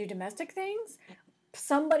and do domestic things?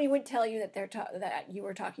 Somebody would tell you that that you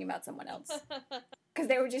were talking about someone else. Because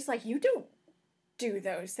they were just like, you don't do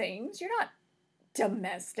those things. You're not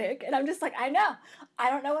domestic. And I'm just like, I know.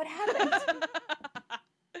 I don't know what happened.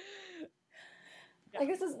 Like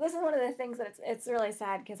this is one of the things that it's really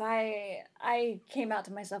sad because I came out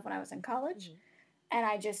to myself when I was in college, and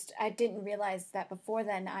I didn't realize that before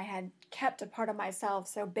then I had kept a part of myself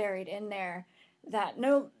so buried in there that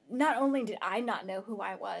not only did I not know who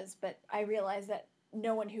I was, but I realized that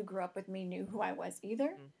no one who grew up with me knew who I was either.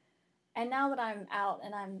 Mm-hmm. And now that I'm out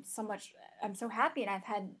and I'm so happy and I've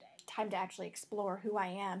had time to actually explore who I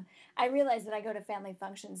am, I realize that I go to family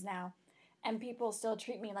functions now and people still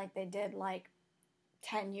treat me like they did like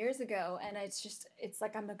 10 years ago, and it's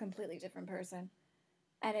like I'm a completely different person.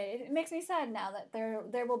 And it makes me sad now that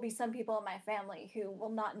there will be some people in my family who will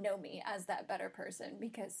not know me as that better person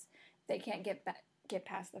because they can't get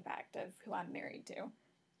past the fact of who I'm married to.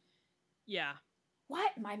 Yeah.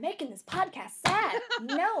 What? Am I making this podcast sad?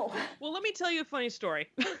 No. Well, let me tell you a funny story.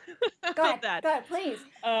 Go ahead, please.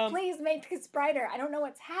 Please make this brighter. I don't know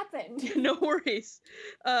what's happened. No worries.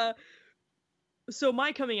 So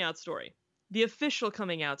my coming out story, the official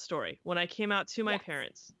coming out story, when I came out to my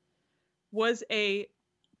parents, was a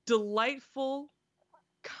delightful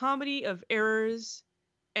comedy of errors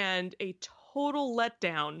and a total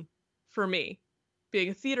letdown for me. Being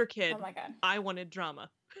a theater kid, oh my God. I wanted drama.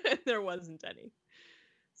 There wasn't any.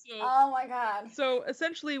 So, oh my God. So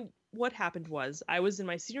essentially what happened was I was in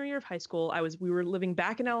my senior year of high school. We were living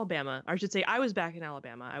back in Alabama. Or I should say I was back in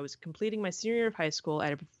Alabama. I was completing my senior year of high school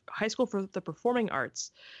at a high school for the performing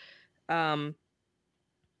arts. And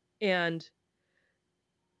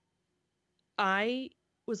I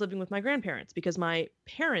was living with my grandparents because my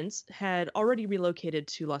parents had already relocated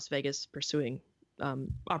to Las Vegas pursuing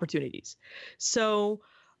opportunities. So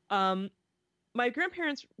my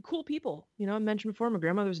grandparents, cool people. You know, I mentioned before, my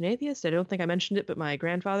grandmother was an atheist. I don't think I mentioned it, but my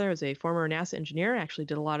grandfather was a former NASA engineer, actually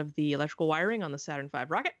did a lot of the electrical wiring on the Saturn V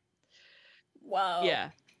rocket. Wow.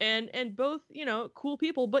 Yeah. And both, you know, cool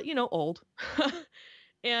people, but, you know, old.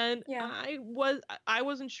 And yeah. I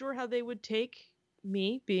wasn't sure how they would take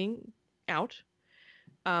me being out.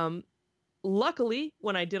 Luckily,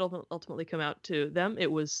 when I did ultimately come out to them, it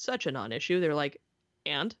was such a non-issue. They're like,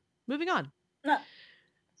 and moving on. No.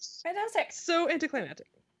 Fantastic. So anticlimactic.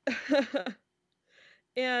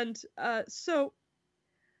 And so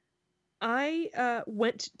I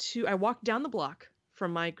walked down the block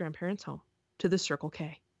from my grandparents' home to the Circle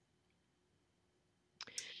K.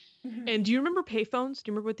 Mm-hmm. And do you remember payphones? Do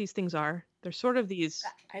you remember what these things are? They're sort of these.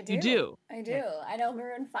 I do. You do? I do. Yeah. I know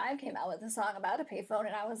Maroon 5 came out with a song about a payphone,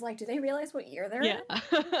 and I was like, do they realize what year they're in?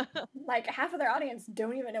 Like, half of their audience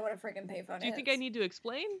don't even know what a freaking payphone is. Do you think I need to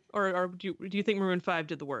explain? Or do you think Maroon 5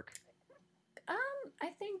 did the work? I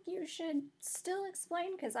think you should still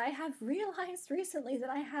explain, because I have realized recently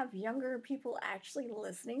that I have younger people actually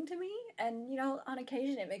listening to me, and, you know, on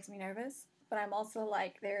occasion it makes me nervous. But I'm also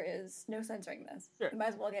like, there is no censoring this. Sure. You might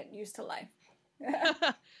as well get used to life.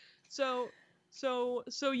 So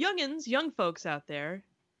youngins, young folks out there,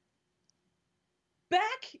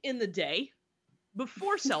 back in the day,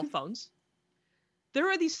 before cell phones, there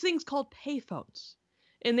are these things called payphones.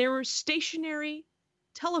 And they were stationary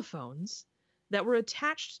telephones that were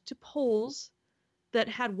attached to poles that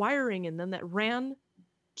had wiring in them that ran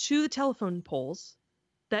to the telephone poles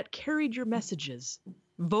that carried your messages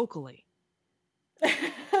vocally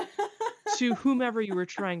to whomever you were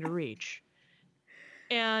trying to reach.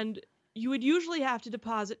 And you would usually have to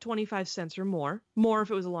deposit 25 cents or more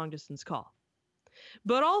if it was a long distance call.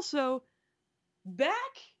 But also, back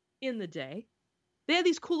in the day, they had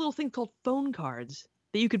these cool little things called phone cards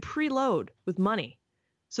that you could preload with money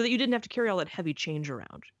so that you didn't have to carry all that heavy change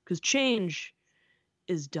around, because change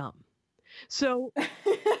is dumb. So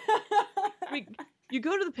you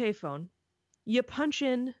go to the payphone, you punch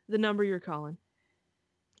in the number you're calling.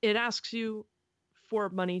 It asks you for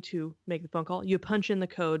money to make the phone call. You punch in the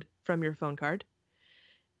code from your phone card,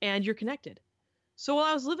 and you're connected. So while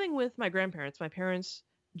I was living with my grandparents, my parents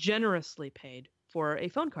generously paid for a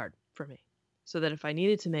phone card for me, so that if I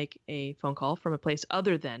needed to make a phone call from a place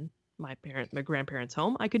other than my grandparents'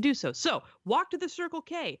 home, I could do so. So walked to the Circle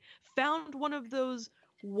K, found one of those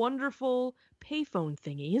wonderful payphone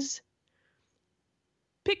thingies,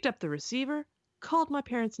 picked up the receiver, called my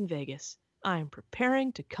parents in Vegas. I am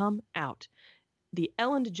preparing to come out. The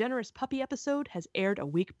Ellen DeGeneres puppy episode has aired a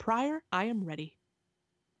week prior. I am ready.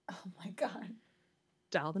 Oh my God.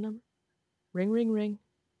 Dial the number. Ring, ring, ring.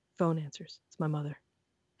 Phone answers. It's my mother.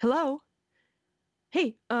 Hello?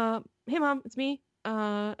 Hey, Mom, it's me.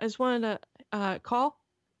 I just wanted to call,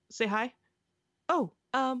 say hi. Oh,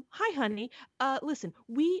 hi, honey. Listen,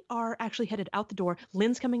 we are actually headed out the door.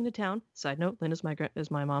 Lynn's coming to town. Side note, Lynn is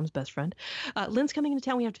my mom's best friend. Lynn's coming into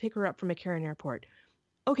town. We have to pick her up from McCarran Airport.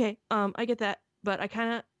 Okay, I get that, but I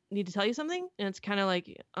kind of need to tell you something, and it's kind of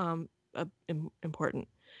like, important.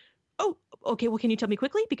 Oh, okay. Well, can you tell me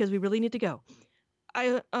quickly because we really need to go.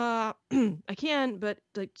 I can, but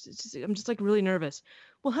like I'm just like really nervous.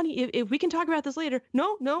 Well, honey, if we can talk about this later.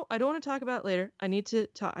 No, I don't want to talk about it later. I need to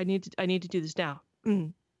talk. I need to do this now.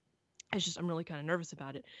 I'm really kind of nervous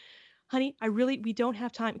about it. Honey, we don't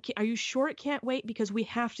have time. Are you sure it can't wait? Because we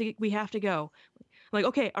have to go. I'm like,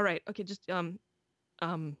 okay, all right, okay, just um,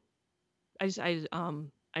 I just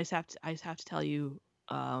have to tell you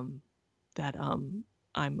that I'm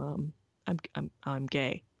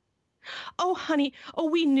gay. Oh, honey. Oh,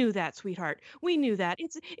 we knew that, sweetheart. We knew that.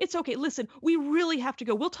 It's okay. Listen, we really have to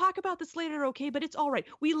go. We'll talk about this later, okay? But it's all right.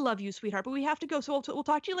 We love you, sweetheart, but we have to go. So we'll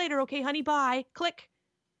talk to you later, okay, honey? Bye. Click.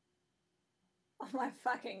 Oh my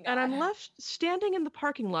fucking And I'm God. left standing in the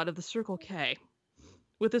parking lot of the Circle K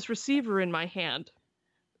with this receiver in my hand.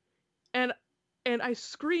 And I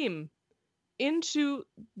scream into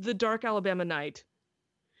the dark Alabama night.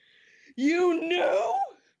 You knew?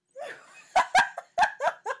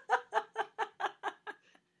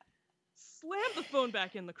 Slammed the phone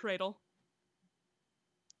back in the cradle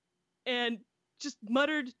and just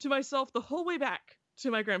muttered to myself the whole way back to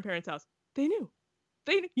my grandparents' house. They knew.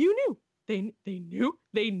 You knew. They knew.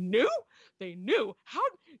 They knew. How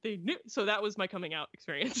they knew. So that was my coming out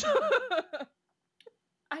experience.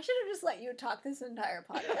 I should have just let you talk this entire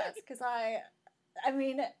podcast because I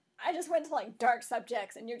mean, I just went to like dark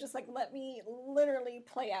subjects, and you're just like, let me literally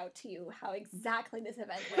play out to you how exactly this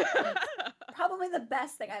event went. Probably the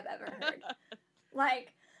best thing I've ever heard.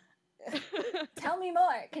 Like, tell me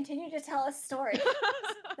more. Continue to tell us stories.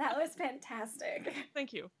 That was fantastic.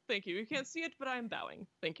 Thank you. You can't see it, but I'm bowing.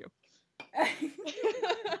 Thank you.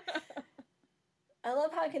 I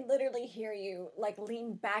love how I can literally hear you like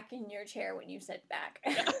lean back in your chair when you sit back.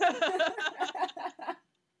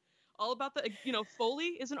 All about the,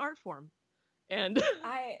 Foley is an art form. And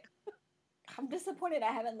I'm disappointed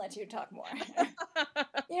I haven't let you talk more.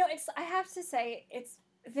 I have to say, it's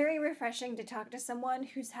very refreshing to talk to someone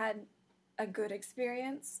who's had a good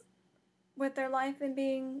experience with their life and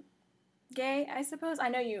being gay, I suppose. I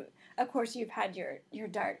know of course, you've had your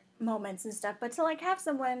dark moments and stuff, but to like have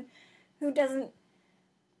someone who doesn't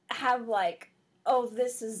have like, oh,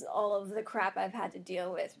 this is all of the crap I've had to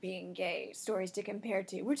deal with being gay stories to compare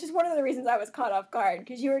to, which is one of the reasons I was caught off guard,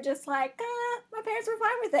 because you were just like, my parents were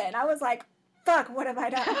fine with it, and I was like, fuck, what have I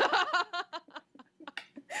done?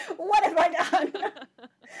 What have I done?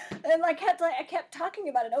 And I kept talking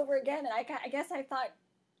about it over again, and I guess I thought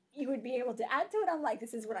you would be able to add to it. I'm like,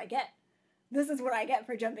 this is what I get. This is what I get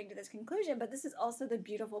for jumping to this conclusion. But this is also the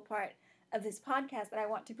beautiful part of this podcast that I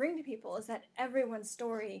want to bring to people, is that everyone's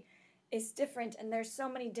story is different, and there's so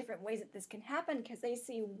many different ways that this can happen because they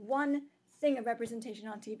see one thing of representation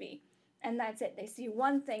on TV, and that's it. They see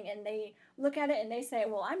one thing and they look at it and they say,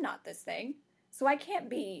 well, I'm not this thing, so I can't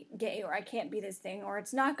be gay, or I can't be this thing, or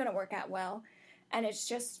it's not going to work out well. And it's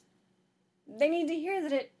just, they need to hear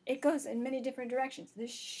that it goes in many different directions.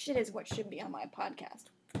 This shit is what should be on my podcast.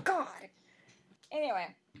 God.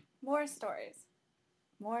 Anyway, more stories.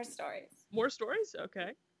 More stories?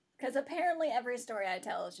 Okay. Because apparently every story I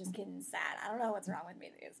tell is just getting sad. I don't know what's wrong with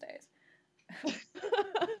me these days.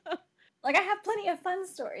 Like, I have plenty of fun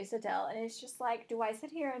stories to tell, and it's just like, do I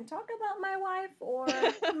sit here and talk about my wife, or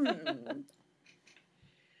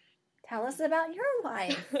tell us about your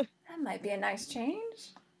wife? That might be a nice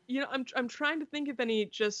change. I'm trying to think of any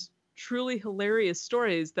just truly hilarious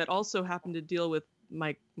stories that also happen to deal with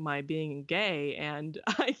my being gay, and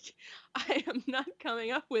I am not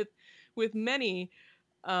coming up with many.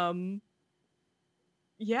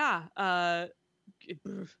 Yeah. All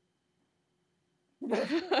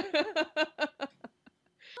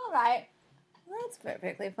right, that's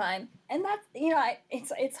perfectly fine. And that's,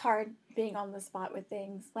 it's hard being on the spot with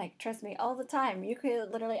things. Like, trust me, all the time. You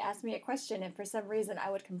could literally ask me a question, and for some reason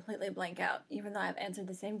I would completely blank out, even though I've answered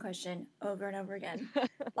the same question over and over again.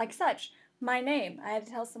 Like such, my name. I had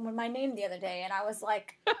to tell someone my name the other day, and I was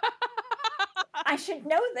like, I should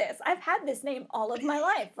know this. I've had this name all of my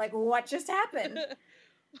life. Like, what just happened?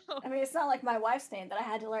 I mean, it's not like my wife's name that I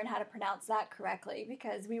had to learn how to pronounce that correctly,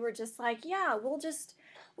 because we were just like, yeah, we'll just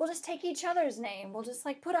take each other's name. We'll just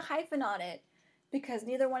like put a hyphen on it, because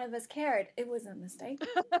neither one of us cared. It was a mistake.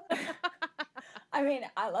 I mean,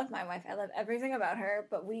 I love my wife. I love everything about her,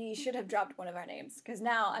 but we should have dropped one of our names, because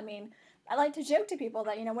now, I mean, I like to joke to people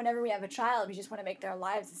that, whenever we have a child, we just want to make their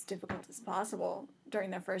lives as difficult as possible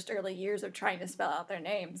during their first early years of trying to spell out their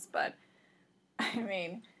names. But, I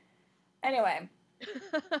mean, anyway.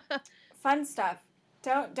 Fun stuff.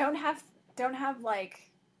 Don't have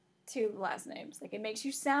like two last names. Like, it makes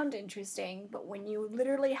you sound interesting, but when you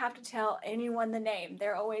literally have to tell anyone the name,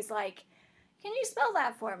 they're always like, "Can you spell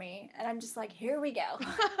that for me?" And I'm just like, "Here we go."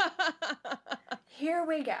 Here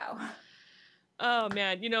we go. Oh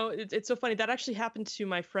man, it's so funny. That actually happened to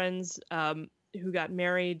my friends who got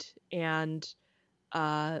married, and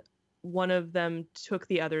uh, one of them took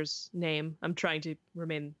the other's name. I'm trying to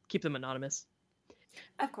keep them anonymous.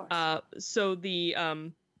 Of course. So the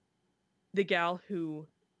gal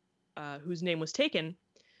whose name was taken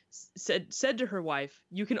said to her wife,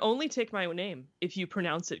 "You can only take my name if you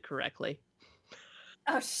pronounce it correctly."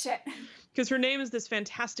 Oh shit. Because her name is this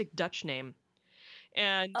fantastic Dutch name,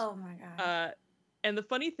 and Oh my god. and the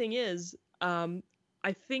funny thing is,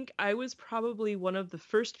 I think I was probably one of the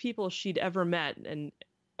first people she'd ever met, and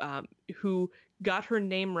who got her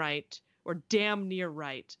name right, or damn near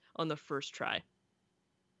right, on the first try.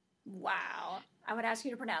 Wow. I would ask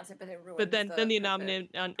you to pronounce it, but it ruins. But then the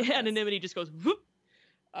anonymity just goes whoop.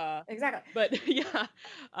 Exactly. But yeah,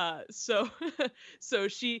 so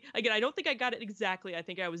she, again, I don't think I got it exactly. I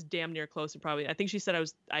think I was damn near close, and probably I think she said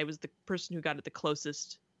I was the person who got it the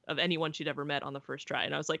closest of anyone she'd ever met on the first try.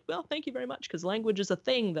 And I was like, well, thank you very much, because language is a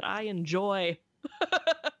thing that I enjoy.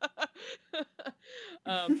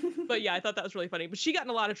 But yeah, I thought that was really funny. But she got in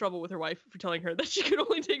a lot of trouble with her wife for telling her that she could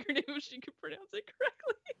only take her name if she could pronounce it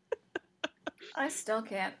correctly. I still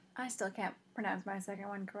can't pronounce my second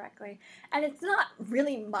one correctly. And it's not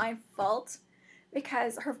really my fault,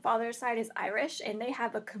 because her father's side is Irish and they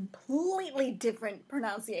have a completely different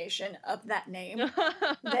pronunciation of that name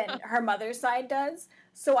than her mother's side does.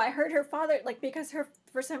 So I heard her father, like, because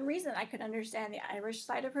for some reason I could understand the Irish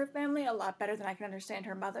side of her family a lot better than I could understand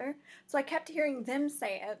her mother. So I kept hearing them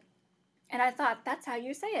say it, and I thought, that's how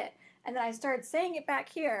you say it. And then I started saying it back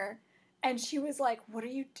here, and she was like, "What are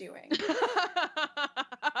you doing?" And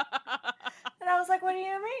I was like, "What do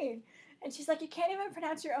you mean?" And she's like, "You can't even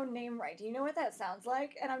pronounce your own name right. Do you know what that sounds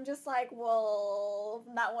like?" And I'm just like, "Well,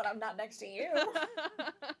 not when I'm not next to you."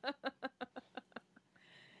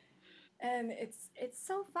 And it's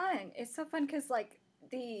so fun. It's so fun because, like,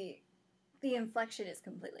 the inflection is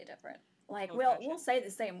completely different. Like, we'll say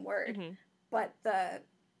the same word, mm-hmm.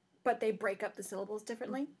 but they break up the syllables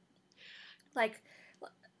differently. Like,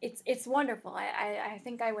 it's wonderful. I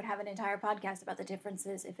think I would have an entire podcast about the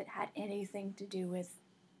differences if it had anything to do with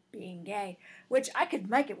being gay, which I could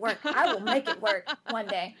make it work. I will make it work one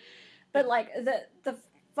day. But like the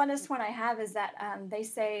funnest one I have is that they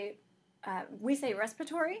say we say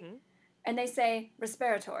respiratory, mm-hmm. and they say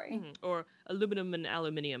respiratory, mm-hmm. or aluminum and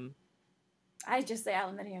aluminium. I just say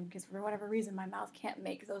aluminium because for whatever reason my mouth can't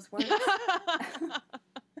make those words.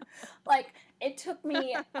 Like, it took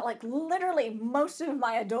me, like, literally most of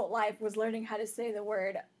my adult life was learning how to say the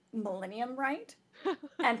word millennium right.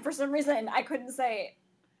 And for some reason, I couldn't say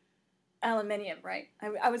aluminium right.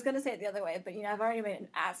 I was going to say it the other way, but, I've already made an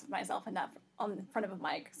ass of myself enough in front of a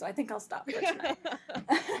mic, so I think I'll stop for tonight.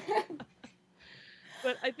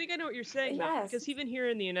 But I think I know what you're saying, though, because even here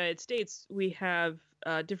in the United States, we have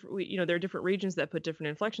there are different regions that put different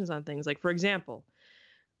inflections on things. Like, for example,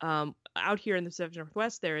 out here in the Pacific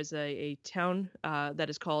Northwest, there is a town that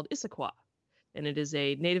is called Issaquah, and it is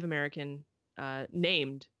a Native American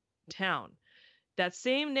named town. That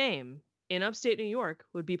same name in upstate New York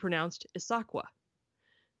would be pronounced Issaquah.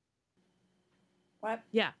 What?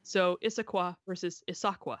 Yeah, so Issaquah versus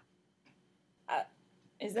Issaquah.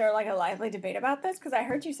 Is there like a lively debate about this? Because I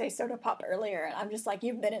heard you say soda pop earlier, and I'm just like,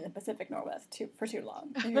 you've been in the Pacific Northwest for too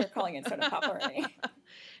long. You're calling it soda pop already.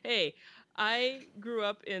 Hey, I grew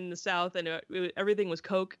up in the South, and everything was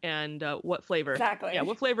Coke and what flavor? Exactly. Yeah,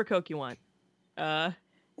 what flavor Coke you want?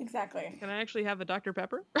 Exactly. Can I actually have a Dr.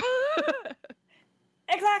 Pepper?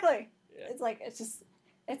 Exactly. Yeah.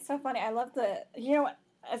 It's so funny. I love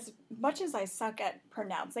as much as I suck at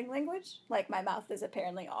pronouncing language, like my mouth is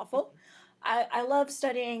apparently awful, I love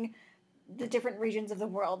studying the different regions of the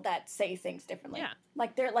world that say things differently. Yeah.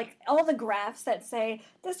 Like, they're like all the graphs that say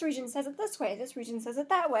this region says it this way, this region says it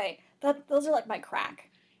that way. Those are like my crack.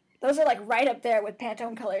 Those are like right up there with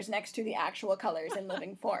Pantone colors next to the actual colors in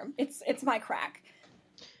living form. It's my crack.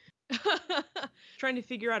 Trying to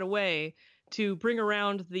figure out a way to bring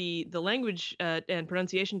around the language and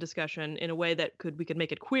pronunciation discussion in a way that we could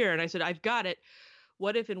make it queer. And I said, I've got it.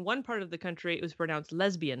 What if in one part of the country it was pronounced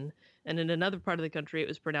lesbian, and in another part of the country it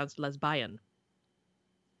was pronounced lesbian?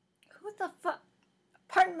 Who the fuck?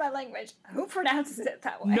 Pardon my language. Who pronounces it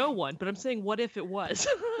that way? No one, but I'm saying, what if it was?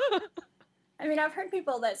 I mean, I've heard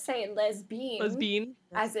people that say lesbian. Lesbian?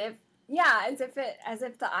 As if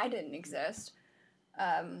the I didn't exist.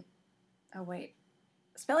 Oh, wait.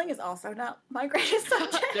 Spelling is also not my greatest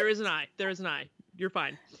subject. There is an I. You're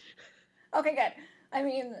fine. Okay, good. I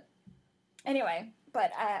mean, anyway,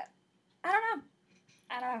 but I don't know.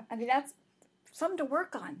 I don't know. I mean, that's something to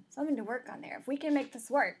work on. Something to work on there. If we can make this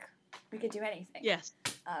work, we could do anything. Yes.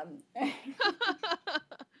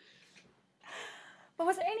 But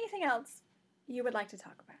was there anything else you would like to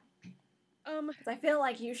talk about? Because I feel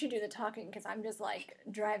like you should do the talking because I'm just like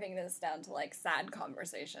driving this down to like sad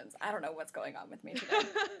conversations. I don't know what's going on with me today.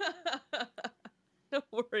 No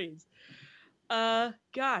worries.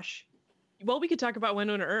 Gosh. Well, we could talk about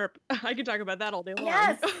Wynonna Earp. I could talk about that all day long.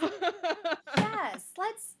 Yes! Yes,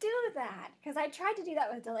 let's do that. Because I tried to do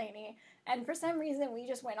that with Delaney, and for some reason we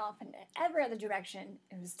just went off in every other direction.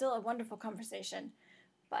 It was still a wonderful conversation,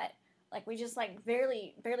 but like we just like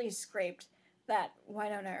barely scraped that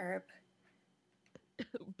Wynonna Earp.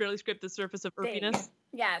 Barely scraped the surface of Earpiness.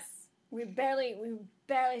 Yes, we barely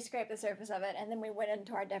scraped the surface of it, and then we went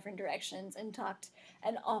into our different directions and talked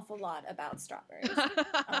an awful lot about strawberries.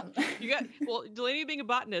 Delaney being a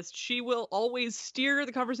botanist, she will always steer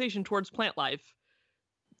the conversation towards plant life.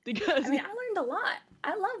 Because I mean, I learned a lot.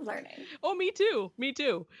 I love learning. Oh, me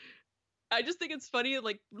too. I just think it's funny,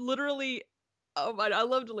 like literally. Oh my, I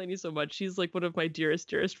love Delaney so much. She's like one of my dearest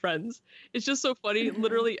friends. It's just so funny.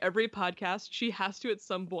 Literally every podcast, she has to at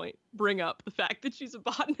some point bring up the fact that she's a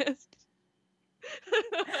botanist.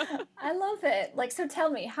 I love it. Like, so tell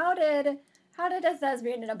me, how did a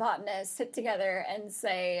thespian and a botanist sit together and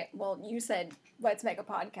say, well, you said, let's make a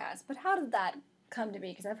podcast, but how did that come to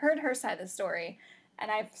be? Because I've heard her side of the story, and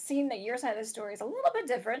I've seen that your side of the story is a little bit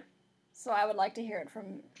different, so I would like to hear it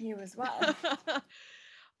from you as well.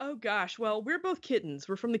 Oh gosh, well, we're both kittens.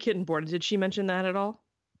 We're from the Kitten Board. Did she mention that at all?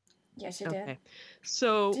 Yes, she did.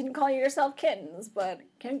 So didn't call yourself kittens, but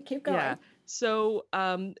keep going. Yeah. So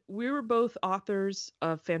we were both authors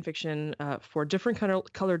of fan fiction for Different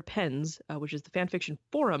Colored Pens, which is the fan fiction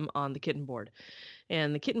forum on the Kitten Board.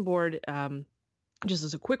 And the Kitten Board, just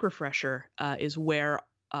as a quick refresher, is where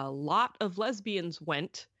a lot of lesbians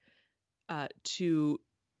went to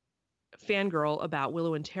fangirl about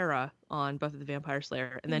Willow and Tara on Buffy the Vampire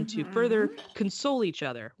Slayer, and then to further console each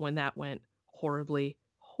other when that went horribly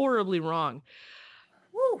wrong.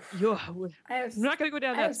 I'm not going to go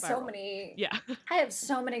down that spiral. I have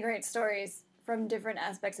so many great stories from different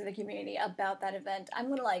aspects of the community about that event. I'm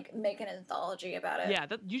going to like make an anthology about it. Yeah,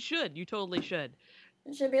 you should. You totally should.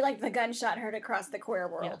 It should be like the gunshot heard across the queer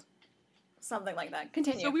world. Yeah. Something like that.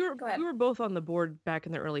 Continue. So we were both on the board back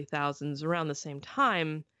in the early thousands around the same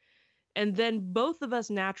time. And then both of us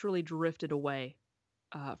naturally drifted away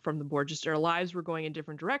from the board. Just our lives were going in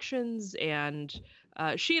different directions, and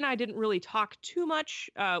she and I didn't really talk too much.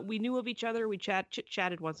 We knew of each other. We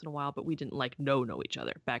chit-chatted once in a while, but we didn't like know each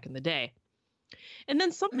other back in the day. And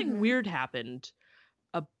then something weird happened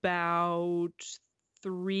about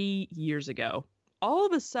 3 years ago. All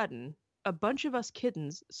of a sudden, a bunch of us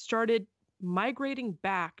kittens started migrating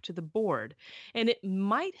back to the board, and it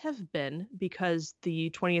might have been because the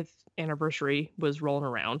 20th anniversary was rolling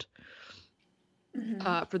around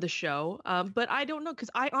for the show, but I don't know, because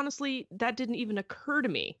I honestly, that didn't even occur to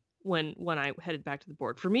me when I headed back to the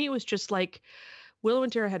board. For me, it was just like Willow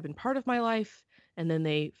and Tara had been part of my life, and then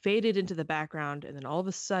they faded into the background, and then all of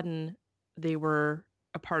a sudden they were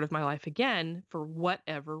a part of my life again for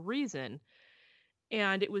whatever reason.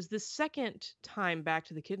 And it was the second time back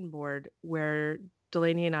to the Kitten Board where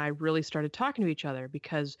Delaney and I really started talking to each other,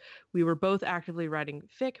 because we were both actively writing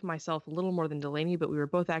fic, myself a little more than Delaney, but we were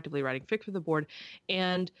both actively writing fic for the board.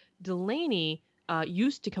 And Delaney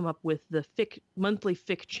used to come up with the monthly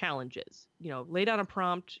fic challenges, lay down a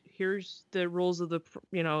prompt. Here's the rules of of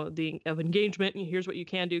engagement, and here's what you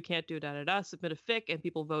can do, can't do, submit a fic, and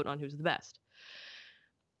people vote on who's the best.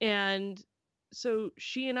 And so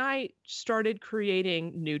she and I started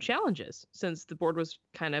creating new challenges since the board was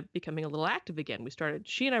kind of becoming a little active again.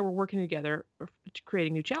 She and I were working together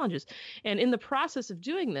creating new challenges. And in the process of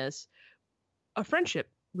doing this, a friendship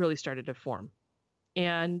really started to form.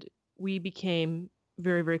 And we became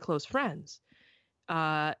very, very close friends.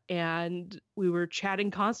 And we were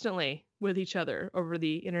chatting constantly with each other over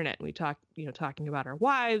the internet. And we talked, talking about our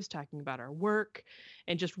wives, talking about our work,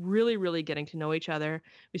 and just really, really getting to know each other.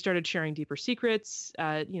 We started sharing deeper secrets,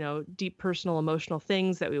 deep personal, emotional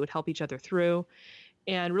things that we would help each other through,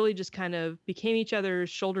 and really just kind of became each other's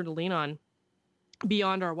shoulder to lean on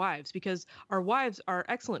beyond our wives, because our wives are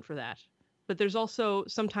excellent for that. But there's also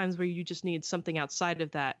sometimes where you just need something outside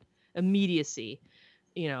of that immediacy.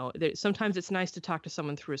 Sometimes it's nice to talk to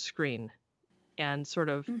someone through a screen and sort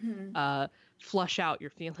of flush out your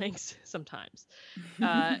feelings sometimes.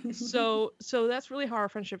 So that's really how our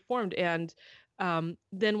friendship formed. And then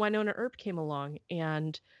Wynonna Earp came along,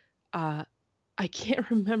 and I can't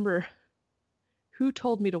remember who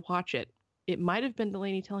told me to watch it. It might have been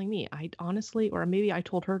Delaney telling me. I honestly, or maybe I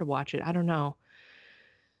told her to watch it. I don't know.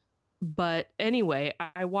 But anyway,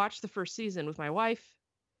 I watched the first season with my wife,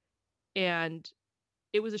 and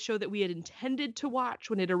it was a show that we had intended to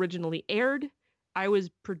watch when it originally aired. I was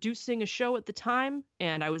producing a show at the time,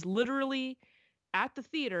 and I was literally at the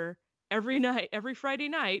theater every night, every Friday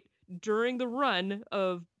night during the run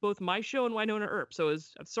of both my show and Wynonna Earp. So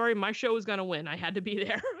I'm sorry, my show was going to win. I had to be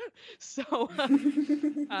there. So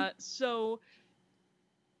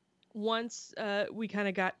once we kind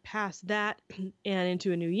of got past that and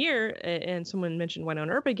into a new year, and someone mentioned Wynonna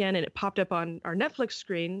Earp again, and it popped up on our Netflix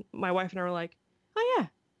screen, my wife and I were like, oh yeah,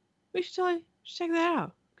 we should totally check that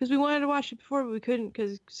out. Because we wanted to watch it before, but we couldn't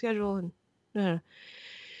because schedule and...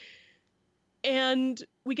 And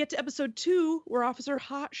we get to episode 2, where Officer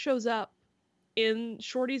Hot shows up in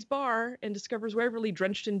Shorty's bar and discovers Waverly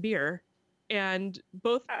drenched in beer. And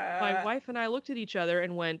both my wife and I looked at each other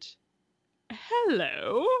and went,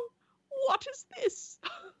 hello, what is this?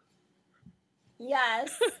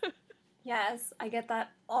 Yes. Yes, I get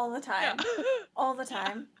that all the time. Yeah. All the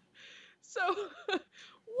time. So,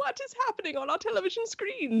 what is happening on our television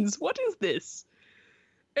screens? What is this?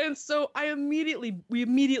 And so we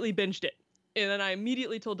immediately binged it. And then I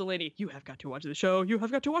immediately told Delaney, you have got to watch the show. You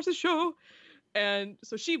have got to watch the show. And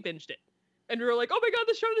so she binged it. And we were like, oh my God,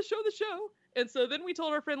 the show. And so then we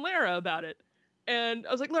told our friend Lara about it. And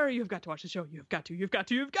I was like, Lara, you have got to watch the show. You've got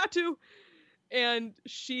to. And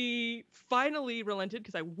she finally relented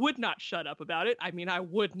because I would not shut up about it. I mean, I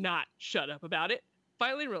would not shut up about it.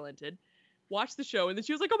 Finally relented, watched the show. And then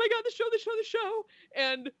she was like, oh my God, the show.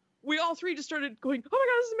 And we all three just started going, oh my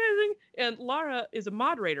God, this is amazing. And Lara is a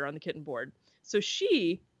moderator on the Kitten board. So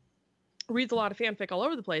she reads a lot of fanfic all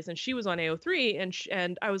over the place. And she was on AO3.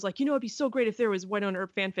 And I was like, it'd be so great if there was Wynonna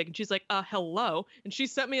Earp fanfic. And she's like, hello. And she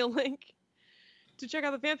sent me a link to check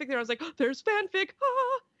out the fanfic there. I was like, oh, there's fanfic.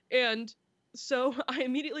 Ah! And so I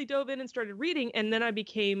immediately dove in and started reading, and then I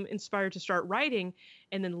became inspired to start writing.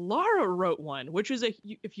 And then Laura wrote one, which was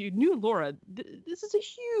if you knew Laura, this is a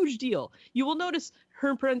huge deal. You will notice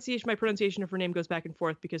my pronunciation of her name goes back and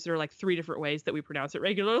forth because there are like 3 different ways that we pronounce it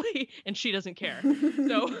regularly, and she doesn't care.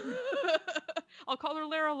 So I'll call her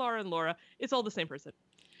Lara, Laura, and Laura. It's all the same person.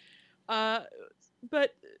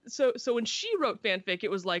 But so when she wrote fanfic,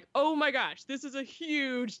 it was like, oh my gosh, this is a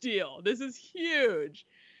huge deal. This is huge.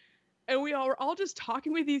 And we were all just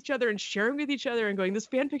talking with each other and sharing with each other and going, this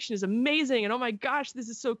fan fiction is amazing. And oh my gosh, this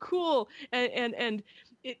is so cool. And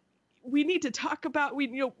we need to talk about,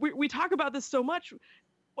 we talk about this so much.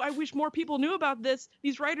 I wish more people knew about this.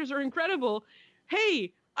 These writers are incredible.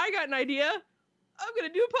 Hey, I got an idea. I'm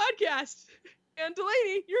going to do a podcast. And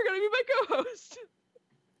Delaney, you're going to be my co-host.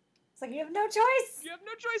 It's like, you have no choice. You have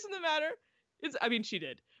no choice in the matter. She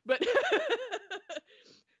did.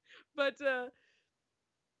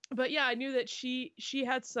 But yeah, I knew that she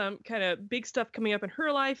had some kind of big stuff coming up in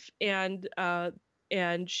her life, and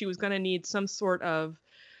she was going to need some sort of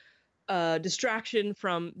distraction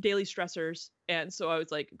from daily stressors. And so I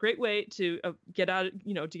was like, great way to get out,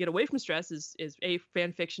 to get away from stress is a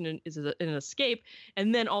fan fiction and is an escape,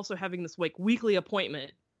 and then also having this like weekly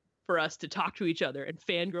appointment for us to talk to each other and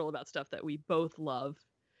fangirl about stuff that we both love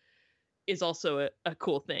is also a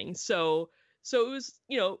cool thing. So it was,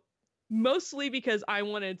 mostly because I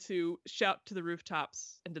wanted to shout to the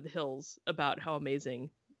rooftops and to the hills about how amazing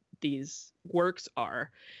these works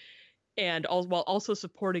are. And while also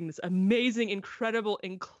supporting this amazing, incredible,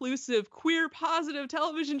 inclusive, queer, positive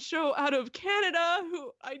television show out of Canada,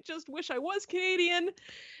 who I just wish I was Canadian,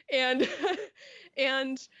 and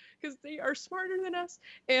because they are smarter than us,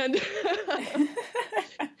 and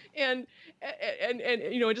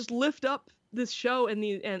just lift up this show and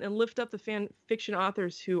lift up the fan fiction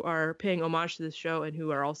authors who are paying homage to this show and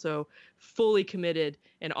who are also fully committed.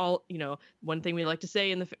 And all, one thing we like to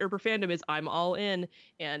say in the Earper fandom is I'm all in,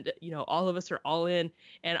 and all of us are all in.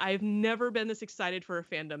 And I've never been this excited for a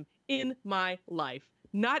fandom in my life.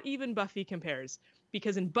 Not even Buffy compares,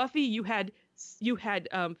 because in Buffy you had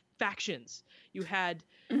factions. You had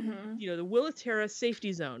the Willitera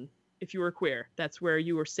safety zone. If you were queer, that's where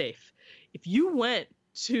you were safe. If you went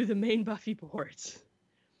to the main Buffy boards,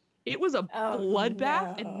 it was a bloodbath.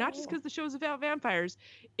 No. And not just because the show's about vampires,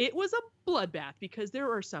 it was a bloodbath because there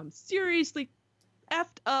were some seriously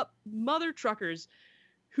effed up mother truckers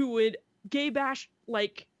who would gay bash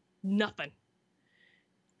like nothing.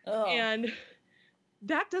 And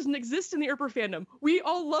that doesn't exist in the Earper fandom. We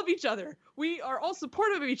all love each other. We are all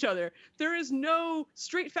supportive of each other. There is no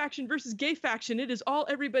straight faction versus gay faction. It is all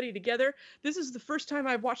everybody together. This is the first time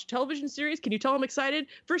I've watched a television series. Can you tell I'm excited?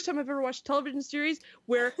 First time I've ever watched a television series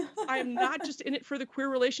where I am not just in it for the queer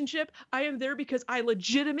relationship. I am there because I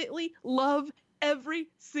legitimately love every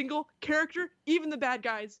single character, even the bad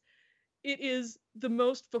guys. It is the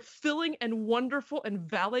most fulfilling and wonderful and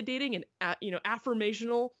validating and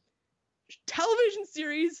affirmational television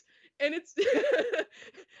series, and it's yes,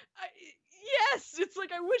 it's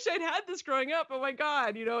like I wish I'd had this growing up. Oh my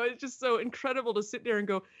god, it's just so incredible to sit there and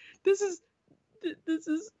go, this is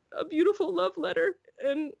a beautiful love letter,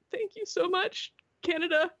 and thank you so much,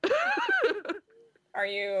 Canada. Are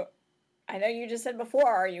you? I know you just said before,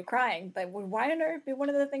 are you crying? But would Wynonna Earp be one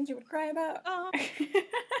of the things you would cry about?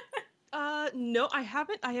 No, I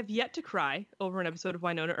haven't. I have yet to cry over an episode of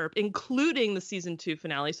Wynonna Earp, including the season 2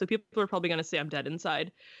 finale. So people are probably going to say I'm dead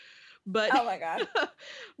inside. But oh my god!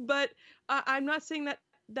 But I'm not saying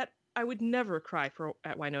that I would never cry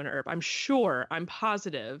at Wynonna Earp. I'm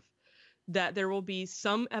positive that there will be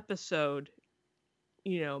some episode,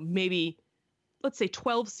 maybe let's say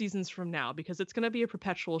 12 seasons from now, because it's going to be a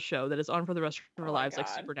perpetual show that is on for the rest of our lives, like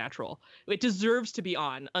Supernatural. It deserves to be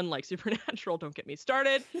on, unlike Supernatural. Don't get me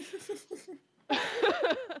started.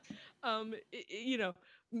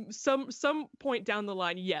 Some point down the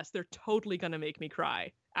line, yes, they're totally going to make me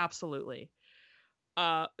cry. Absolutely.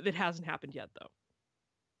 That hasn't happened yet, though.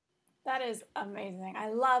 That is amazing. I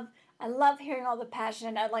love hearing all the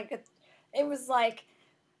passion. It was like,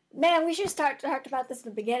 man, we should talked about this in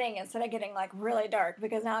the beginning instead of getting like really dark,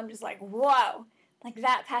 because now I'm just like, whoa, like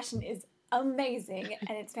that passion is amazing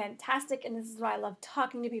and it's fantastic, and this is why I love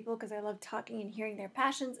talking to people, because I love talking and hearing their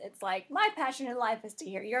passions. It's like my passion in life is to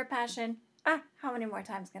hear your passion. How many more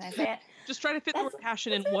times can I say it? Just try to fit the word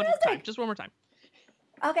passion in one more time. Just one more time.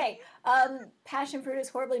 Okay. Passion fruit is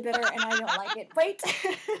horribly bitter and I don't like it. Wait.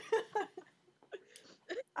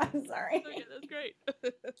 I'm sorry. Okay, that's great.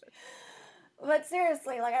 But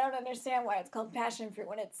seriously, like, I don't understand why it's called passion fruit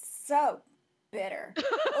when it's so bitter.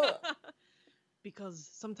 Because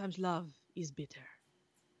sometimes love is bitter.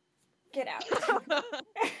 Get out.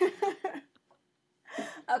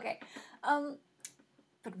 Okay.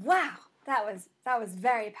 But wow, that was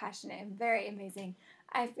very passionate and very amazing.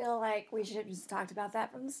 I feel like we should have just talked about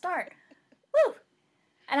that from the start. Woo!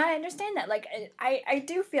 And I understand that. Like, I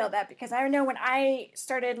do feel that, because I know when I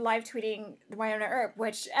started live tweeting the Wynonna Earp,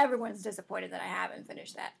 which everyone's disappointed that I haven't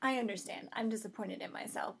finished that. I understand. I'm disappointed in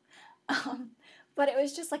myself. But it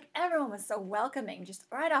was just like everyone was so welcoming. Just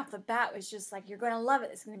right off the bat was just like, you're going to love it.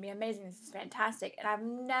 It's going to be amazing. This is fantastic. And I've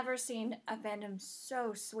never seen a fandom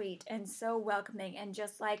so sweet and so welcoming and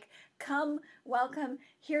just like, come, welcome,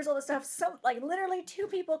 here's all the stuff. So, like, literally 2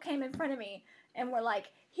 people came in front of me and were like,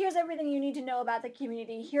 here's everything you need to know about the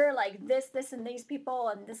community. Here are like this, and these people,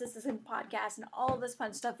 and this in podcasts, and all of this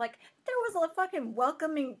fun stuff. Like, there was a fucking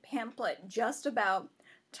welcoming pamphlet just about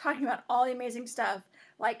talking about all the amazing stuff.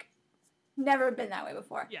 Like, never been that way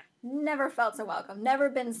before. Yeah. Never felt so welcome. Never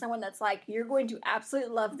been someone that's like, you're going to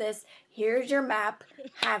absolutely love this. Here's your map.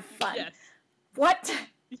 Have fun. Yes. What?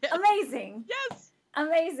 Yes. Amazing. Yes.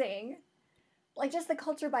 Amazing. Like, just the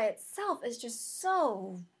culture by itself is just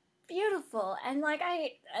so beautiful. And like,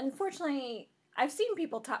 unfortunately, I've seen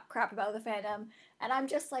people talk crap about the fandom, and I'm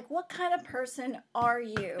just like, what kind of person are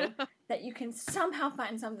you that you can somehow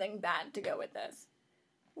find something bad to go with this?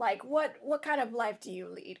 Like, what kind of life do you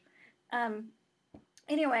lead?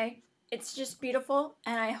 Anyway, it's just beautiful,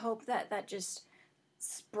 and I hope that just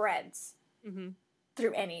spreads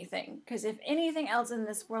through anything. Because if anything else in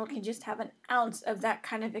this world can just have an ounce of that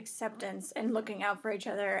kind of acceptance and looking out for each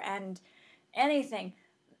other and anything,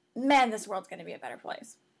 man, this world's going to be a better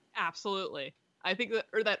place. Absolutely. I think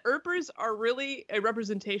that Earpers are really a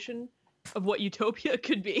representation of what utopia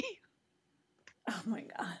could be. Oh my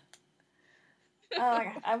god. Oh my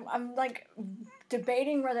god. I'm like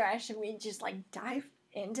debating whether we just like dive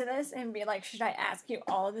into this and be like, should I ask you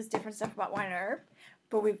all of this different stuff about Wynonna Earp?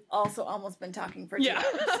 But we've also almost been talking for 2 hours.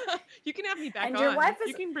 You can have me back and on. Your wife is...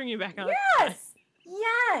 You can bring me back on. Yes!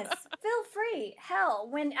 Yes! Feel free.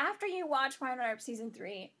 Hell, after you watch Wynonna Earp season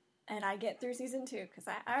 3 and I get through season 2, because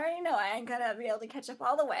I already know I ain't gonna be able to catch up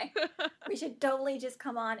all the way, we should totally just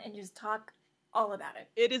come on and just talk all about it.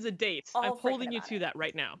 It is a date. I'm holding you to that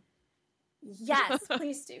right now. Yes,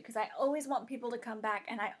 please do, because I always want people to come back,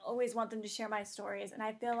 and I always want them to share my stories, and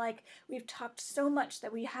I feel like we've talked so much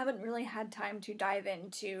that we haven't really had time to dive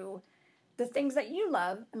into the things that you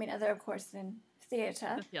love. I mean, other, of course, than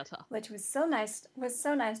theater, theater. which was so nice.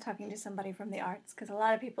 Talking to somebody from the arts, because a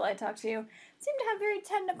lot of people I talk to seem to have very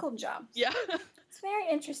technical jobs. Yeah. It's very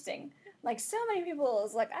interesting. Like, so many people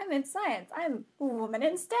is like, I'm in science, I'm a woman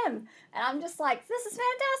in STEM, and I'm just like, this is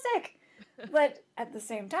fantastic. But at the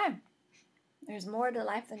same time, there's more to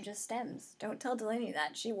life than just stems. Don't tell Delaney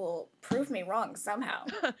that. She will prove me wrong somehow.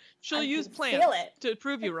 She'll use plants to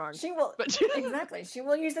prove you wrong. She will. But exactly. She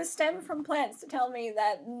will use a stem from plants to tell me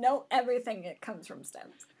that no, everything it comes from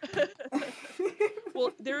stems.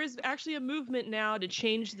 Well, there is actually a movement now to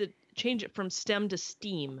change it from STEM to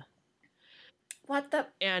STEAM. What the?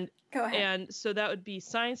 Go ahead. And so that would be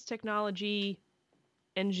science, technology,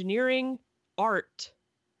 engineering, art,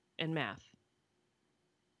 and math.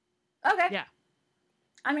 Okay. Yeah.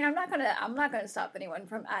 I mean, I'm not gonna stop anyone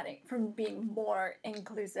from being more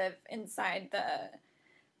inclusive inside the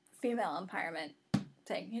female empowerment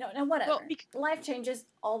thing. You know, and whatever. Well, life changes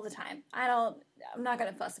all the time. I'm not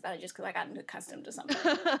gonna fuss about it just because I got accustomed to something.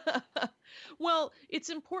 Well, it's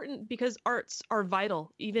important because arts are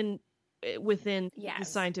vital, even within the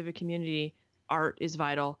scientific community. Art is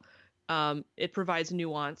vital. It provides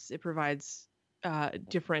nuance. It provides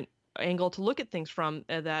different angle to look at things from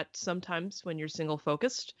that sometimes when you're single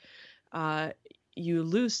focused you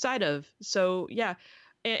lose sight of. So yeah,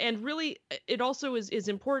 and really it also is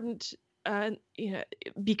important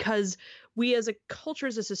because we as a culture,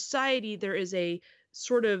 as a society, there is a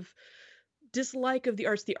sort of dislike of the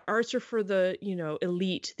arts. The arts are for the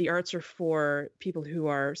elite. The arts are for people who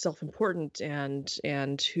are self-important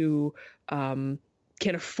and who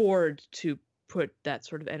can afford to put that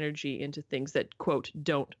sort of energy into things that, quote,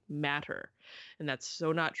 don't matter. And that's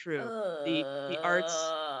so not true. The arts,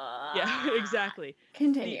 yeah, exactly.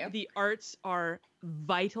 Continue. The arts are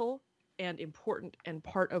vital and important and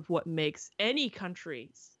part of what makes any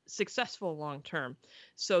country successful long term.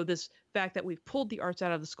 So this fact that we've pulled the arts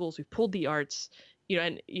out of the schools, we've pulled the arts,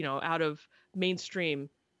 out of mainstream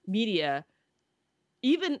media,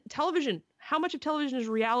 even television. How much of television is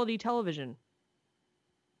reality television?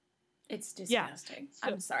 It's disgusting. Yeah.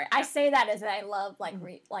 I'm sorry. I say that as I love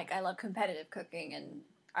I love competitive cooking and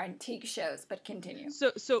antique shows, but continue.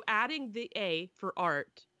 So adding the A for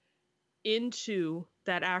art into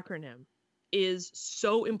that acronym is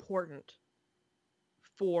so important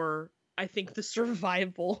for, I think, the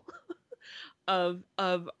survival of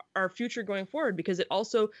our future going forward, because it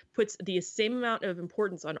also puts the same amount of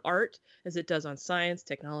importance on art as it does on science,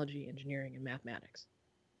 technology, engineering, and mathematics.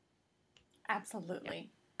 Absolutely. Yeah.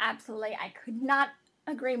 Absolutely. I could not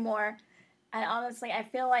agree more. And honestly, I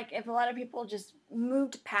feel like if a lot of people just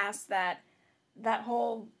moved past that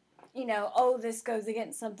whole, this goes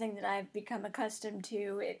against something that I've become accustomed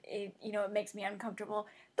to, it makes me uncomfortable,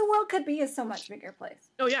 the world could be a so much bigger place.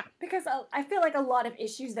 Oh, yeah. Because I feel like a lot of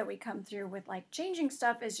issues that we come through with, changing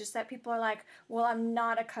stuff is just that people are like, well, I'm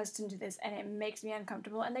not accustomed to this, and it makes me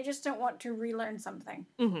uncomfortable, and they just don't want to relearn something.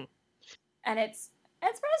 Mm-hmm. And it's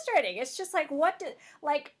frustrating. It's just another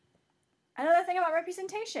thing about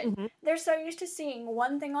representation. Mm-hmm. They're so used to seeing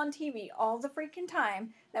one thing on TV all the freaking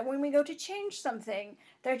time that when we go to change something,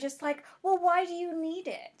 they're just like, well, why do you need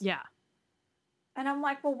it? Yeah. And I'm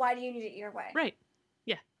like, well, why do you need it your way? Right.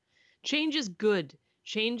 Yeah. Change is good.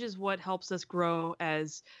 Change is what helps us grow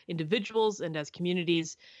as individuals and as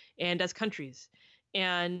communities and as countries.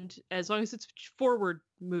 And as long as it's forward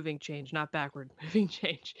moving change, not backward moving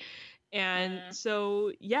change. And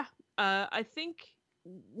so, yeah, I think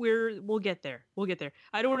we'll get there. We'll get there.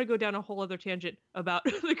 I don't want to go down a whole other tangent about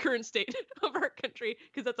the current state of our country,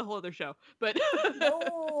 because that's a whole other show. But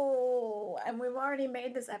no, and we've already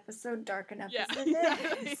made this episode dark enough as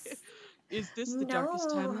it is. Is this the darkest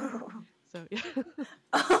time? So yeah.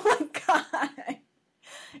 Oh my god.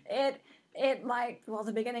 It might,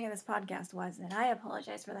 the beginning of this podcast was, and I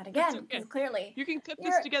apologize for that again, because clearly you can cut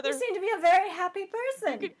this together. You seem to be a very happy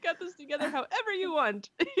person. You can cut this together however you want.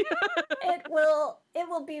 It will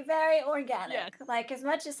be very organic. Yes. As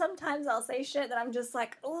much as sometimes I'll say shit that I'm just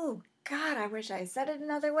like, oh God, I wish I said it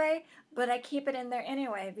another way, but I keep it in there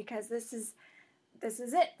anyway, because this is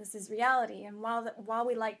it. This is reality. And while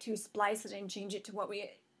we like to splice it and change it to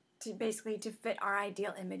fit our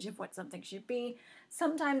ideal image of what something should be,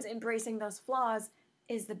 sometimes embracing those flaws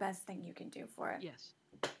is the best thing you can do for it. Yes.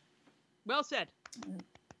 Well said.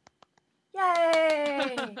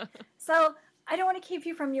 Yay! So, I don't want to keep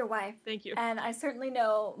you from your wife. Thank you. And I certainly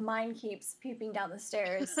know mine keeps peeping down the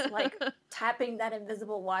stairs, tapping that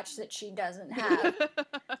invisible watch that she doesn't have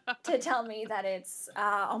to tell me that it's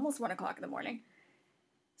almost 1 o'clock in the morning.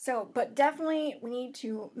 So, but definitely we need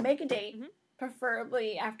to make a date. Mm-hmm.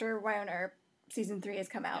 Preferably after Wynonna Earp season 3 has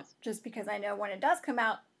come out, yes. Just because I know when it does come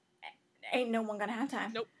out, ain't no one gonna have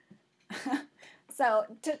time. Nope. So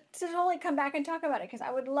to totally come back and talk about it, because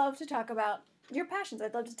I would love to talk about your passions.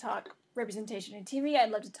 I'd love to talk representation in TV.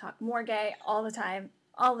 I'd love to talk more gay all the time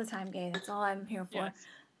gay. That's all I'm here for.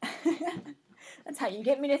 Yes. That's how you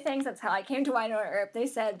get me to things. That's how I came to Wynonna Earp. They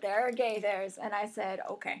said there are gay there's, and I said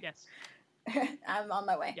okay. Yes. I'm on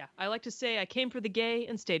my way. Yeah, I like to say I came for the gay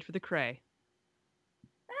and stayed for the cray.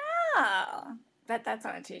 Oh, bet that's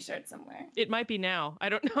on a T-shirt somewhere. It might be now. I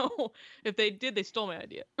don't know. If they did, they stole my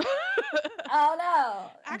idea. Oh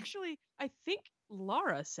no! Actually, I think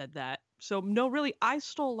Laura said that. So no, really, I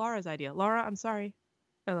stole Laura's idea. Laura, I'm sorry.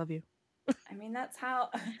 I love you. I mean, that's how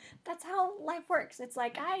life works. It's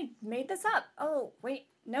like, I made this up. Oh, wait,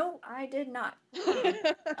 no, I did not.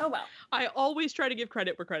 Oh well. I always try to give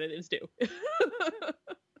credit where credit is due.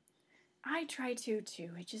 I try to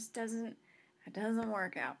too. It just doesn't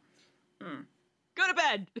work out. Go to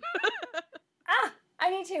bed. I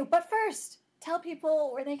need to. But first, tell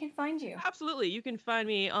people where they can find you. Absolutely. You can find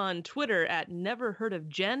me on Twitter at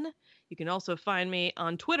neverheardofjen. You can also find me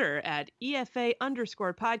on Twitter at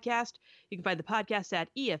EFA_podcast. You can find the podcast at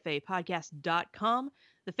EFApodcast.com,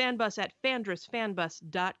 the fanbus at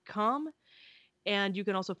fandrasfanbus.com, and you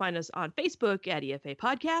can also find us on Facebook at EFA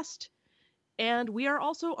Podcast. And we are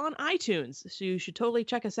also on iTunes, so you should totally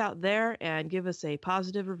check us out there and give us a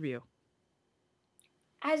positive review.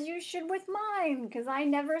 As you should with mine, because I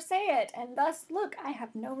never say it, and thus, look, I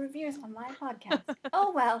have no reviews on my podcast.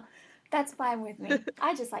 Oh well, that's fine with me.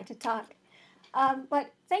 I just like to talk.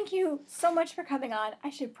 But thank you so much for coming on.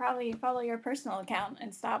 I should probably follow your personal account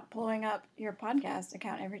and stop blowing up your podcast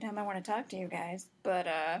account every time I want to talk to you guys. But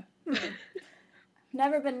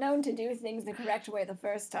never been known to do things the correct way the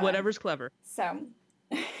first time. Whatever's clever. So,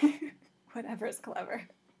 whatever's clever.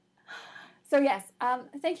 So yes,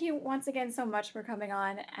 thank you once again so much for coming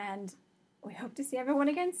on, and we hope to see everyone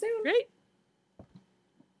again soon. Great.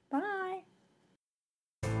 Bye.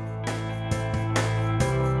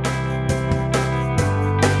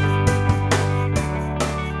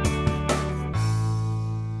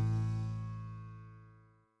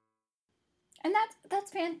 And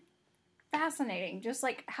that's fascinating. Just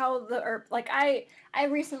like how the Earp, like I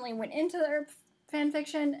recently went into the Earp fan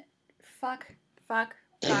fiction. Fuck.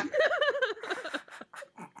 Do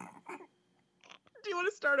you want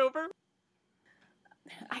to start over?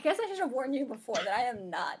 I guess I should have warned you before that I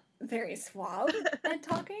am not very suave at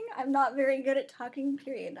talking. I'm not very good at talking,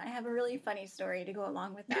 period. I have a really funny story to go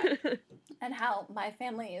along with that. And how my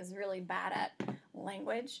family is really bad at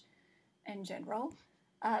language in general.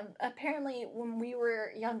 Apparently, when we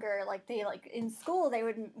were younger, like they in school, they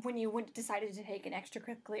would when you decided to take an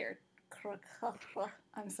extracurricular.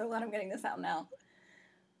 I'm so glad I'm getting this out now.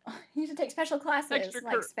 You should take special classes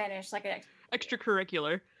like Spanish, like an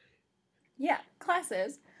extracurricular. Yeah,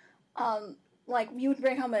 classes. Like you would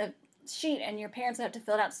bring home a sheet, and your parents would have to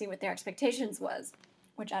fill it out to see what their expectations was,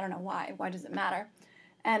 which I don't know why. Why does it matter?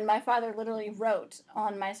 And my father literally wrote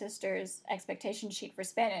on my sister's expectation sheet for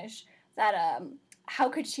Spanish that how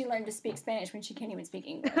could she learn to speak Spanish when she can't even speak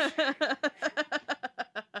English?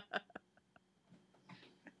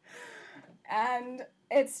 And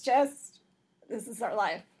it's just, this is our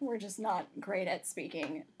life. We're just not great at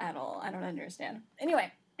speaking at all. I don't understand.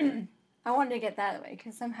 Anyway, I wanted to get that away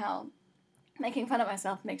because somehow making fun of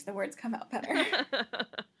myself makes the words come out better.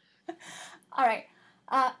 All right.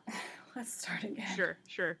 Let's start again.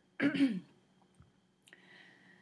 Sure.